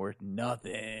he ain't worth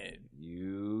nothing.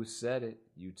 You said it.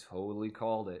 You totally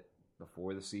called it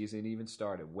before the season even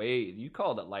started. Wait, you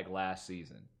called it like last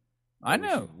season. I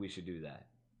know. We should do that.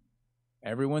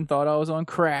 Everyone thought I was on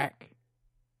crack.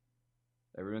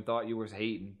 Everyone thought you were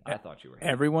hating. I thought you were hating.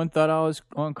 Everyone thought I was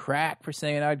on crack for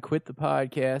saying I'd quit the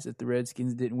podcast if the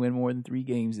Redskins didn't win more than 3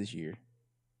 games this year.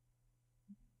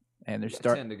 And I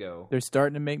tend to go. they're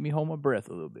starting to make me hold my breath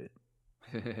a little bit.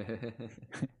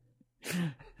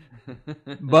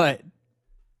 But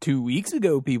 2 weeks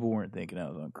ago, people weren't thinking I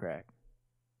was on crack.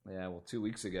 Yeah, well, 2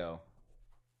 weeks ago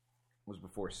was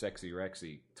before Sexy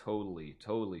Rexy totally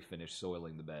finished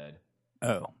soiling the bed.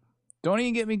 Oh, don't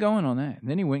even get me going on that. And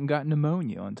then he went and got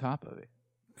pneumonia on top of it.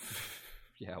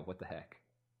 Yeah, what the heck,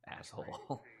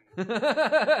 asshole.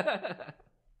 The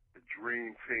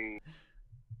dream team.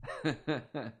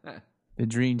 The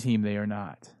dream team they are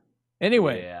not.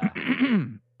 Anyway. Yeah.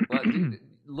 Well, dude,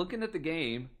 looking at the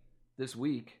game this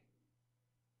week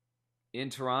in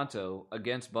Toronto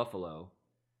against Buffalo.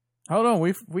 Hold on,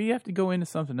 we have to go into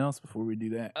something else before we do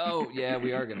that. Oh yeah,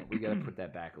 we got to put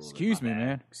that back a little. Excuse bit. me, My bad.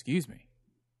 man. Excuse me.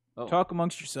 Oh, Talk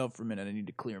amongst yourself for a minute. I need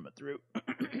to clear my throat.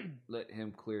 let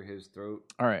him clear his throat.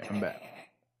 All right, I'm back.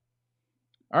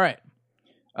 All right.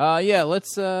 Yeah,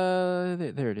 let's there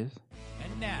it is.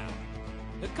 And now,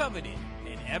 the coveted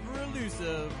and ever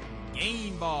elusive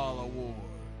Game Ball Award.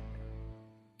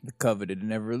 The coveted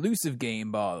and ever elusive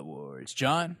Game Ball Awards.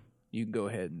 John, you can go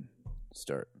ahead and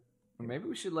start. Or maybe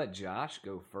we should let Josh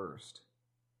go first.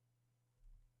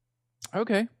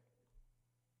 Okay.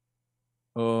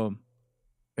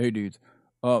 Hey dudes.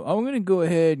 I'm gonna go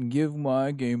ahead and give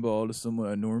my game ball to someone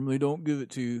I normally don't give it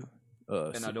to.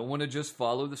 And I don't want to just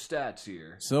follow the stats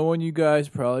here. Someone you guys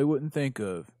probably wouldn't think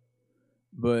of.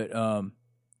 But I'm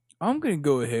gonna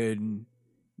go ahead and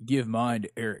give mine to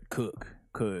Eric Cook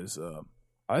because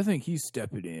I think he's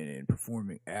stepping in and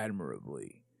performing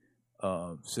admirably.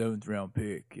 7th round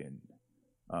pick and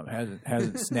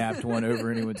hasn't snapped one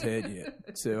over anyone's head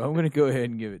yet. So I'm gonna go ahead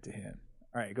and give it to him.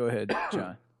 All right, go ahead,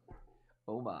 John.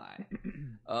 Oh my.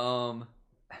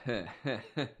 That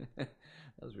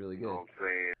was really good.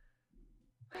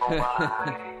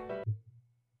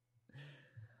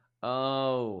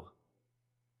 Oh.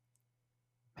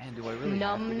 Man, do I really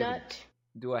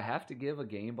do I have to give a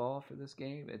game ball for this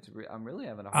game? I'm really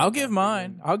having a hard I'll time give figuring-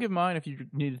 mine. I'll give mine if you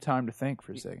need time to think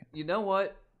for a second. You know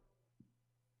what?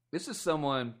 This is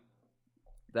someone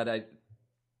that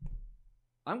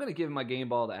I'm going to give my game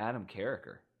ball to Adam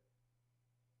Carricker,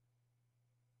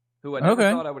 who I never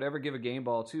Okay. thought I would ever give a game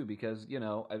ball to because,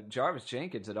 Jarvis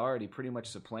Jenkins had already pretty much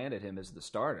supplanted him as the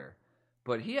starter.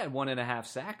 But he had 1.5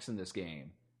 sacks in this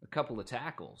game, a couple of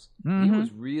tackles. He Mhm.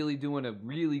 was really doing a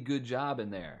really good job in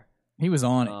there. He was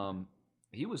on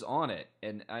it. He was on it.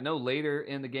 And I know later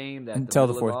in the game that Until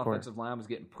the the fourth middle quarter. offensive line was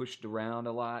getting pushed around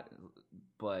a lot,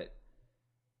 but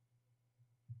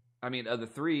I mean, of the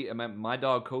three, I mean, my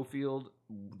dog Cofield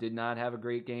did not have a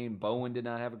great game. Bowen did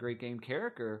not have a great game.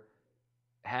 Carricker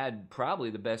had probably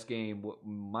the best game,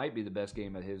 might be the best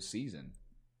game of his season.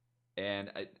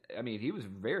 And, I mean, he was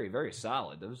very, very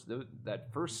solid.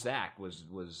 That first sack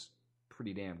was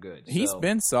pretty damn good. He's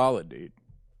been solid, dude.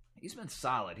 He's been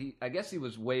solid. I guess he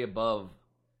was way above.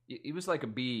 He was like a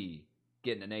B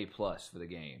getting an A+ for the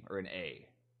game, or an A.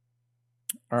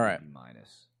 All right. B minus.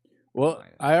 Well,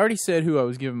 I already said who I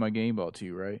was giving my game ball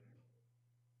to, right?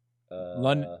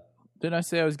 London. Didn't I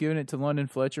say I was giving it to London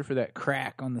Fletcher for that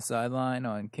crack on the sideline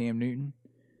on Cam Newton?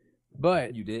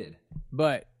 But You did.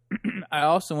 But I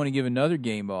also want to give another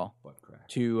game ball What crack?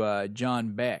 to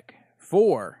John Beck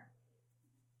for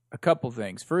a couple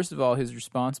things. First of all, his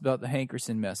response about the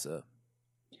Hankerson mess up.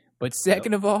 But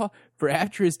second of all, for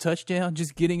after his touchdown,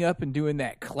 just getting up and doing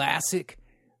that classic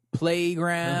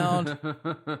playground,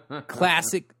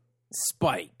 classic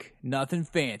spike. Nothing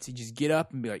fancy. Just get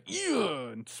up and be like,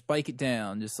 yeah, and spike it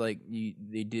down, just like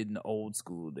they did in the old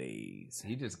school days.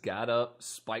 He just got up,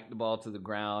 spiked the ball to the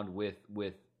ground with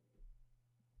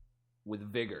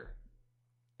vigor.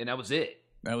 And that was it.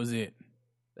 That was it.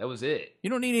 That was it. You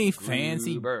don't need any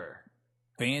Gruber.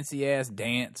 fancy ass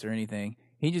dance or anything.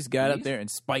 He just got up there and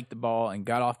spiked the ball and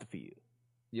got off the field.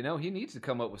 You know, he needs to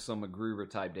come up with some McGruber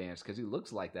type dance because he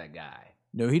looks like that guy.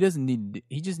 No, he doesn't need.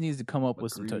 He just needs to come up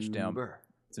with McGruber.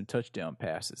 some touchdown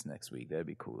passes next week. That'd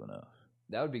be cool enough.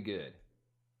 That would be good.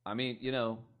 I mean, you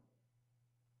know,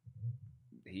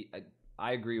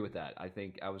 I agree with that.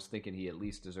 I was thinking he at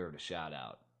least deserved a shout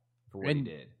out for what he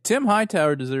did. Tim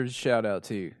Hightower deserves a shout out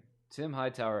too. Tim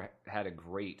Hightower had a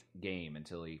great game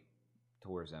until he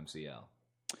tore his MCL.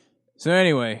 So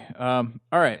anyway, all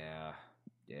right.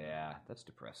 Yeah, that's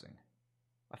depressing.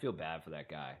 I feel bad for that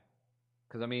guy.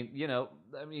 Because, I mean,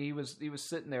 he was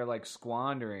sitting there like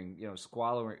squandering,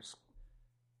 squallering.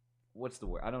 What's the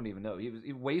word? I don't even know. He was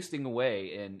wasting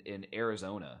away in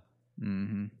Arizona,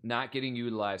 not getting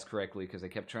utilized correctly because they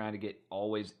kept trying to get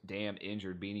always damn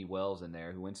injured Beanie Wells in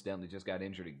there, who incidentally just got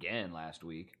injured again last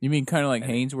week. You mean kind of like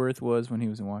Hainsworth was when he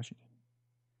was in Washington?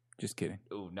 Just kidding.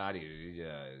 Oh, not even.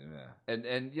 Yeah. And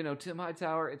Tim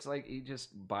Hightower, it's like he just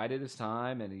bided his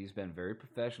time, and he's been very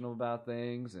professional about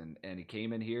things, and he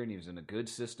came in here, and he was in a good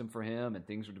system for him, and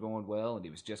things were going well, and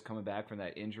he was just coming back from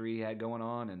that injury he had going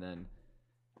on, and then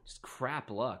just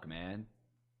crap luck, man.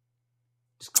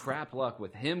 Just crap luck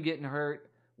with him getting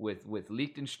hurt, with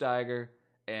Lichtensteiger,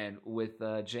 and with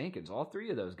Jenkins. All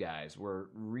three of those guys were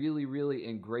really, really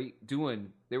they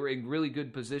were in really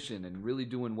good position and really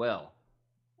doing well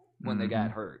when they got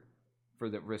hurt for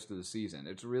the rest of the season.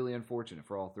 It's really unfortunate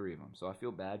for all three of them, so I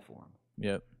feel bad for them.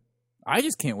 Yep. I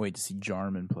just can't wait to see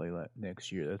Jarman play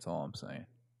next year. That's all I'm saying.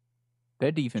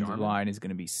 That defensive line is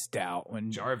going to be stout.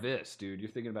 When Jarvis, dude,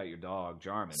 you're thinking about your dog,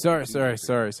 Jarman. Sorry.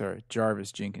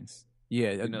 Jarvis Jenkins.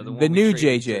 Yeah, the new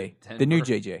JJ. The new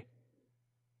JJ.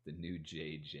 The new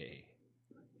JJ.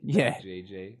 Yeah.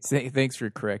 JJ. Thanks for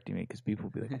correcting me, because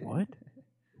people will be like, what?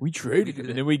 We traded him.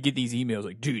 And then we get these emails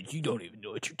like, dude, you don't even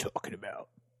know what you're talking about.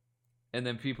 And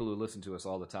then people who listen to us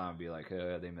all the time be like,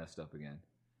 they messed up again.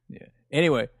 Yeah.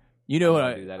 Anyway, you know what?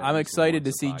 I'm excited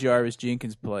to see Jarvis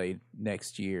Jenkins play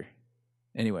next year.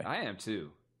 Anyway. I am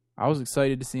too. I was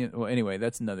excited to see him. Well, anyway,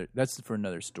 that's for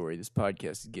another story. This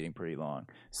podcast is getting pretty long.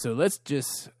 So let's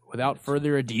just, without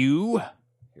further ado,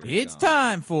 it's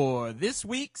time for this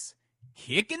week's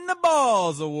Kicking the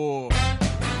Balls Award.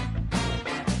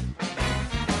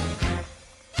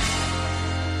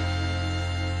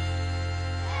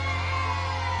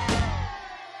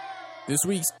 This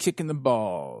week's Kicking the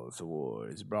Balls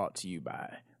Award is brought to you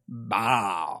by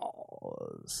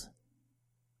Balls.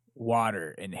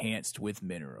 Water enhanced with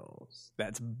minerals.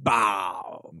 That's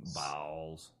Balls.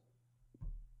 Balls.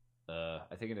 I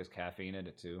think it has caffeine in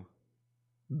it too.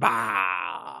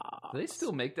 Balls. Do they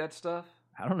still make that stuff?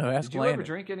 I don't know. Ask Did you ever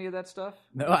drink any of that stuff?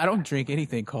 No, I don't drink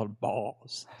anything called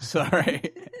balls. Sorry.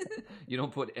 You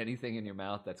don't put anything in your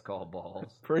mouth that's called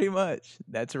balls. Pretty much.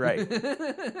 That's right.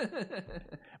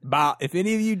 If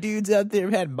any of you dudes out there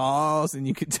have had balls and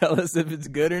you can tell us if it's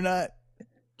good or not,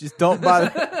 just don't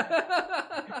bother.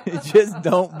 Just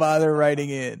don't bother writing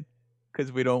in,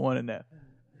 because we don't want to know.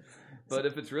 But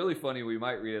if it's really funny, we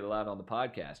might read it aloud on the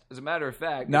podcast. As a matter of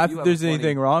fact, not that there's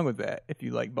anything wrong with that if you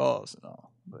like balls and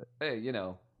all. But hey,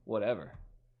 whatever.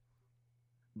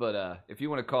 But if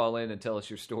you want to call in and tell us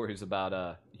your stories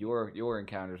about your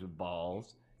encounters with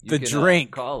balls, you can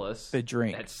call us at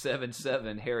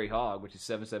 77-HARRY-HOG, which is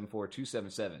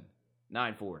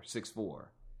 774-277-9464,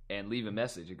 and leave a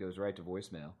message. It goes right to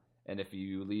voicemail. And if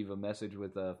you leave a message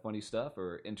with funny stuff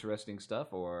or interesting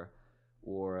stuff or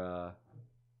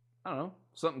I don't know,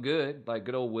 something good, like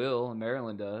good old Will in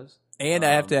Maryland does. And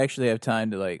I have to actually have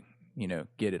time to,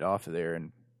 get it off of there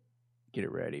and get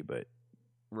it ready. But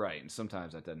Right, and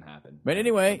sometimes that doesn't happen. But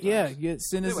anyway, Sometimes.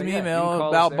 send us Anyway, an yeah, you can email call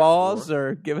us about there, balls, or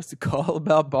or give us a call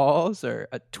about balls, or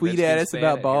a tweet at us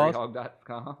about balls.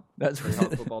 RedSkinsFan@HairyHog.com. That's what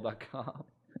HairyHogFootball.com.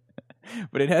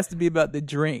 But it has to be about the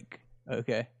drink,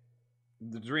 okay?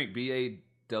 The drink,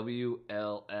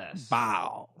 BAWLS.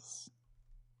 Balls.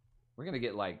 We're going to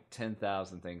get like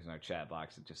 10,000 things in our chat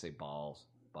box that just say balls.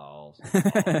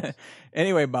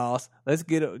 Anyway, balls, let's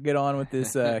get on with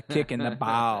this kick in the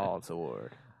balls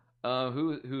award.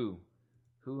 Who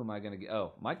am I going to get?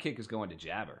 Oh, my kick is going to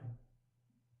Jabber.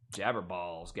 Jabber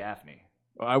balls, Gaffney.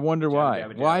 I wonder why.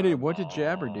 Jabber, What did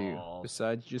Jabber do balls.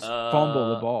 besides just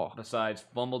fumble the ball? Besides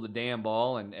fumble the damn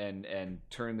ball and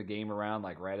turn the game around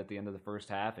like right at the end of the first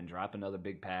half and drop another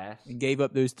big pass. And gave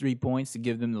up those 3 points to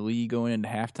give them the lead going into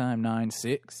halftime,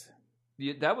 9-6.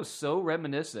 Yeah, that was so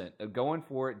reminiscent of going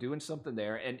for it, doing something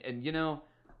there. And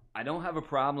I don't have a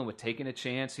problem with taking a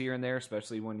chance here and there,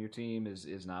 especially when your team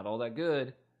is not all that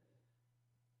good.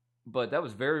 But that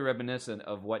was very reminiscent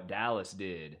of what Dallas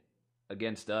did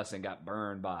against us and got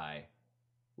burned by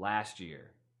last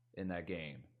year in that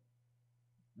game.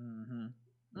 Mm-hmm.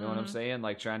 You know what I'm saying?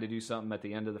 Like trying to do something at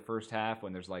the end of the first half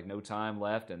when there's like no time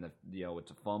left and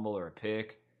it's a fumble or a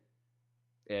pick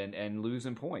and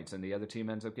losing points, and the other team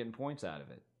ends up getting points out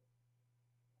of it.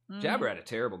 Mm-hmm. Jabber had a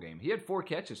terrible game. He had 4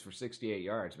 catches for 68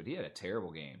 yards, but he had a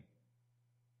terrible game.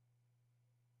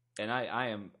 And I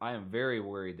am very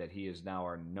worried that he is now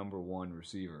our number 1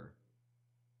 receiver,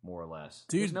 more or less.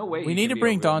 Dude, there's no way we need to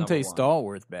bring Dante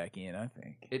Stallworth back in, I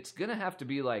think. It's going to have to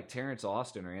be like Terrence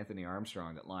Austin or Anthony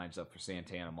Armstrong that lines up for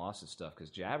Santana Moss's stuff,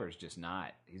 because Jabber's just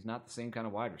not. He's not the same kind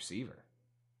of wide receiver.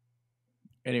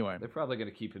 Anyway. They're probably going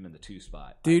to keep him in the 2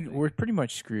 spot. Dude, we're pretty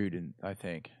much screwed, I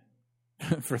think,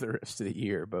 for the rest of the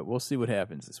year, but we'll see what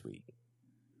happens this week.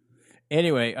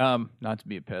 Anyway, not to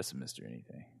be a pessimist or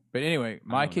anything. But anyway,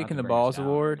 my kick in the balls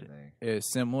award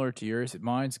is similar to yours.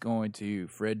 Mine's going to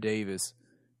Fred Davis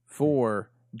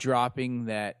for dropping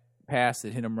that pass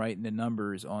that hit him right in the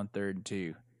numbers on 3rd and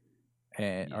 2.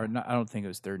 Or not, I don't think it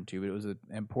was 3rd and 2, but it was an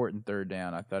important 3rd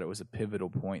down. I thought it was a pivotal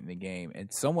point in the game.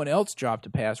 And someone else dropped a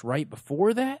pass right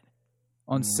before that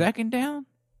on 2nd down.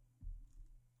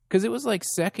 Because it was like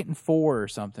 2nd and 4 or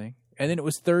something. And then it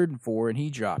was 3rd and 4, and he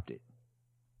dropped it.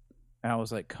 And I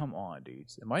was like, come on,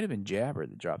 dudes. It might have been Jabber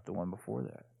that dropped the one before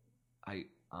that.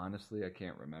 Honestly, I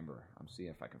can't remember. I'm seeing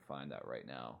if I can find that right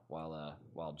now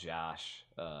while Josh...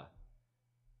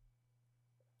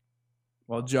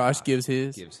 While Josh gives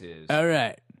his. All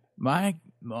right. My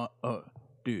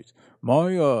dudes,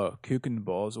 my kick in the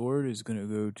balls award is going to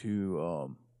go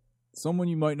to someone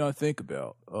you might not think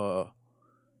about.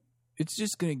 It's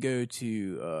just going to go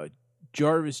to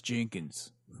Jarvis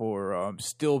Jenkins for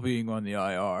still being on the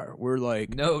IR. We're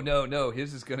like... No.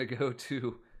 His is going to go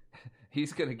to...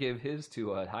 He's going to give his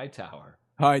to Hightower.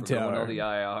 Hightower. On the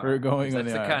IR. We're going on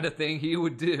the IR. That's the kind of thing he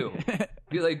would do.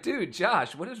 Be like, dude,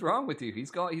 Josh, what is wrong with you? He's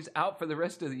out for the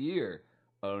rest of the year.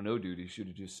 I don't know, dude. He should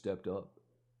have just stepped up.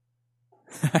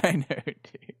 I know,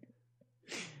 dude.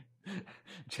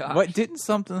 Josh, what, didn't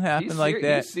something happen like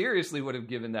that? He seriously would have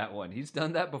given that one. He's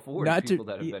done that before to people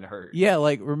that have been hurt. Yeah,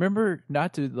 like, remember,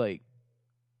 not to, like,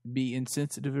 be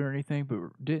insensitive or anything, but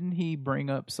didn't he bring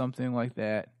up something like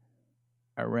that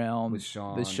around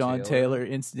the Sean Taylor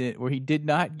incident where he did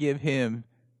not give him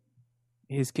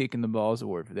his kick in the balls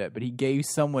award for that, but he gave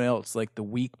someone else, like, the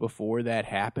week before that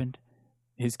happened,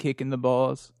 his kick in the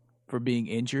balls for being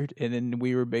injured, and then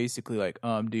we were basically like,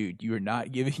 dude, you are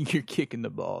not giving your kick in the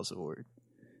balls award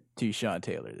to Sean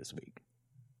Taylor this week.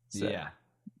 So,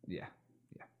 yeah.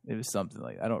 It was something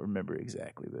like, I don't remember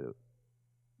exactly, but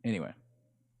anyway.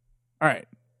 All right.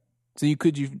 So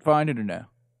could you find it or no?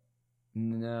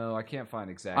 No, I can't find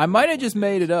exactly. I might have just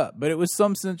made it up, but it was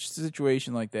some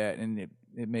situation like that, and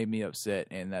it made me upset,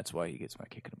 and that's why he gets my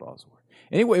kick in the balls award.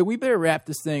 Anyway, we better wrap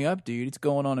this thing up, dude. It's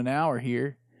going on an hour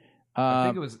here. I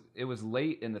think it was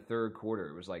late in the 3rd quarter.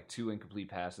 It was like 2 incomplete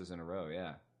passes in a row.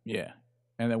 Yeah. Yeah,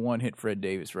 and that one hit Fred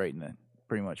Davis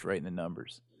pretty much right in the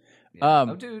numbers.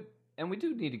 Yeah. Dude, and we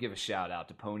do need to give a shout out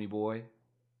to Pony Boy.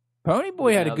 Pony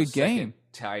Boy had a good game.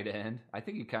 Tight end. I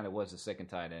think he kind of was the second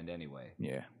tight end anyway.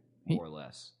 Yeah. More or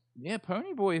less. Yeah,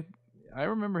 Pony Boy, I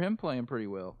remember him playing pretty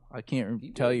well. I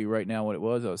can't tell you right now what it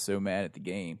was. I was so mad at the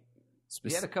game.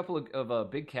 He had a couple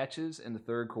of big catches in the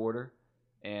 3rd quarter.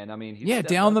 And, I mean,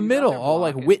 down the middle, all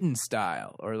like Witten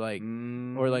style or like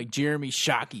Jeremy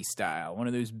Shockey style. One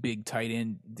of those big tight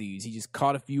end dudes. He just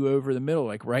caught a few over the middle,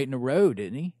 like right in a row,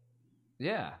 didn't he?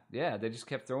 Yeah, they just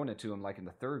kept throwing it to him like in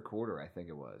the third quarter, I think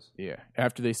it was. Yeah,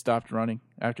 after they stopped running,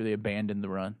 after they abandoned the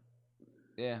run.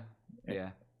 Yeah.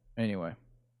 Anyway.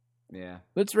 Yeah.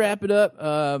 Let's wrap it up.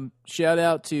 Shout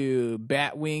out to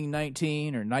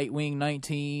Batwing19 or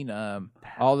Nightwing19.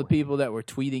 All the people that were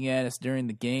tweeting at us during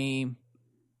the game.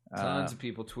 Tons of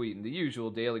people tweeting. The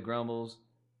usual Daily Grumbles,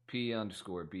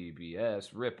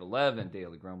 P_BBS, Rip11,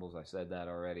 Daily Grumbles. I said that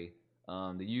already.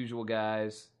 The usual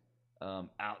guys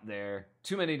out there.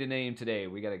 Too many to name today.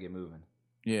 We got to get moving.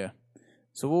 Yeah.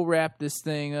 So we'll wrap this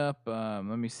thing up. Let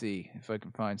me see if I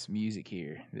can find some music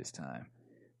here this time.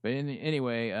 But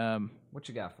anyway, what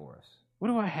you got for us? What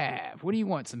do I have? What do you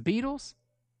want? Some Beatles?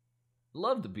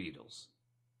 Love the Beatles.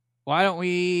 Why don't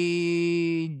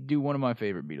we do one of my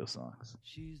favorite Beatles songs?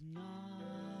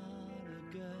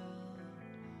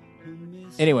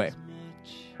 Anyway,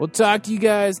 we'll talk to you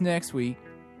guys next week.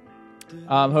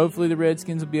 Hopefully the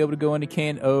Redskins will be able to go into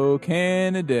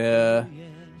Canada.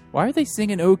 Why are they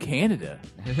singing "Oh Canada"?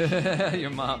 Your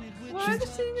mom. Why are they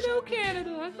singing "Oh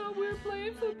Canada"? I thought we were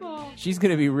playing football. She's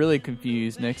going to be really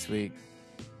confused next week.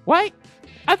 Why?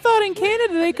 I thought in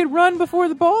Canada they could run before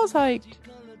the ball's hiked.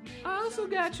 I also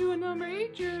got you a number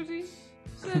 8 jersey.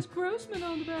 Says Grossman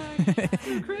on the back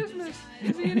for Christmas.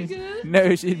 Is he any good?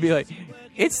 No, she'd be like,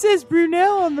 it says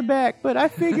Brunel on the back, but I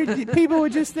figured people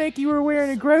would just think you were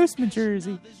wearing a Grossman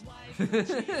jersey.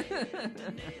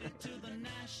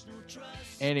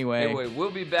 Anyway, we'll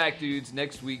be back, dudes.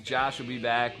 Next week, Josh will be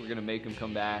back. We're going to make him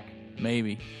come back.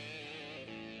 Maybe.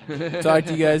 Talk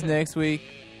to you guys next week.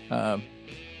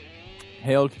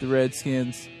 Hail to the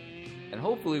Redskins. And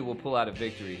hopefully we'll pull out a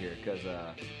victory here because,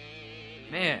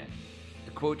 man,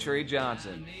 to quote Trey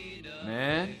Johnson,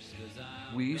 man,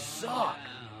 we suck.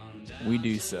 We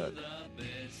do suck.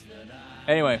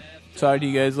 Anyway, talk to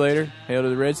you guys later. Hail to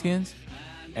the Redskins.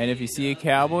 And if you see a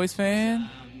Cowboys fan,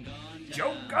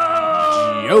 Joke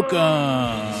 'em! Joke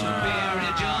 'em!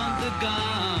 Superior jump the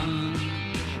gun.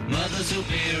 Mother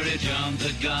Superior jump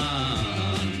the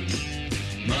gun.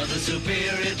 Mother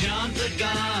Superior jump the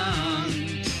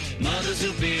gun. Mother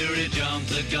Superior jump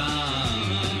the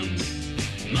gun.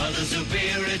 Mother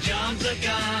Superior jump the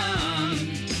gun.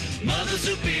 Mother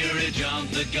Superior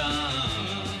jump the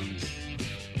gun.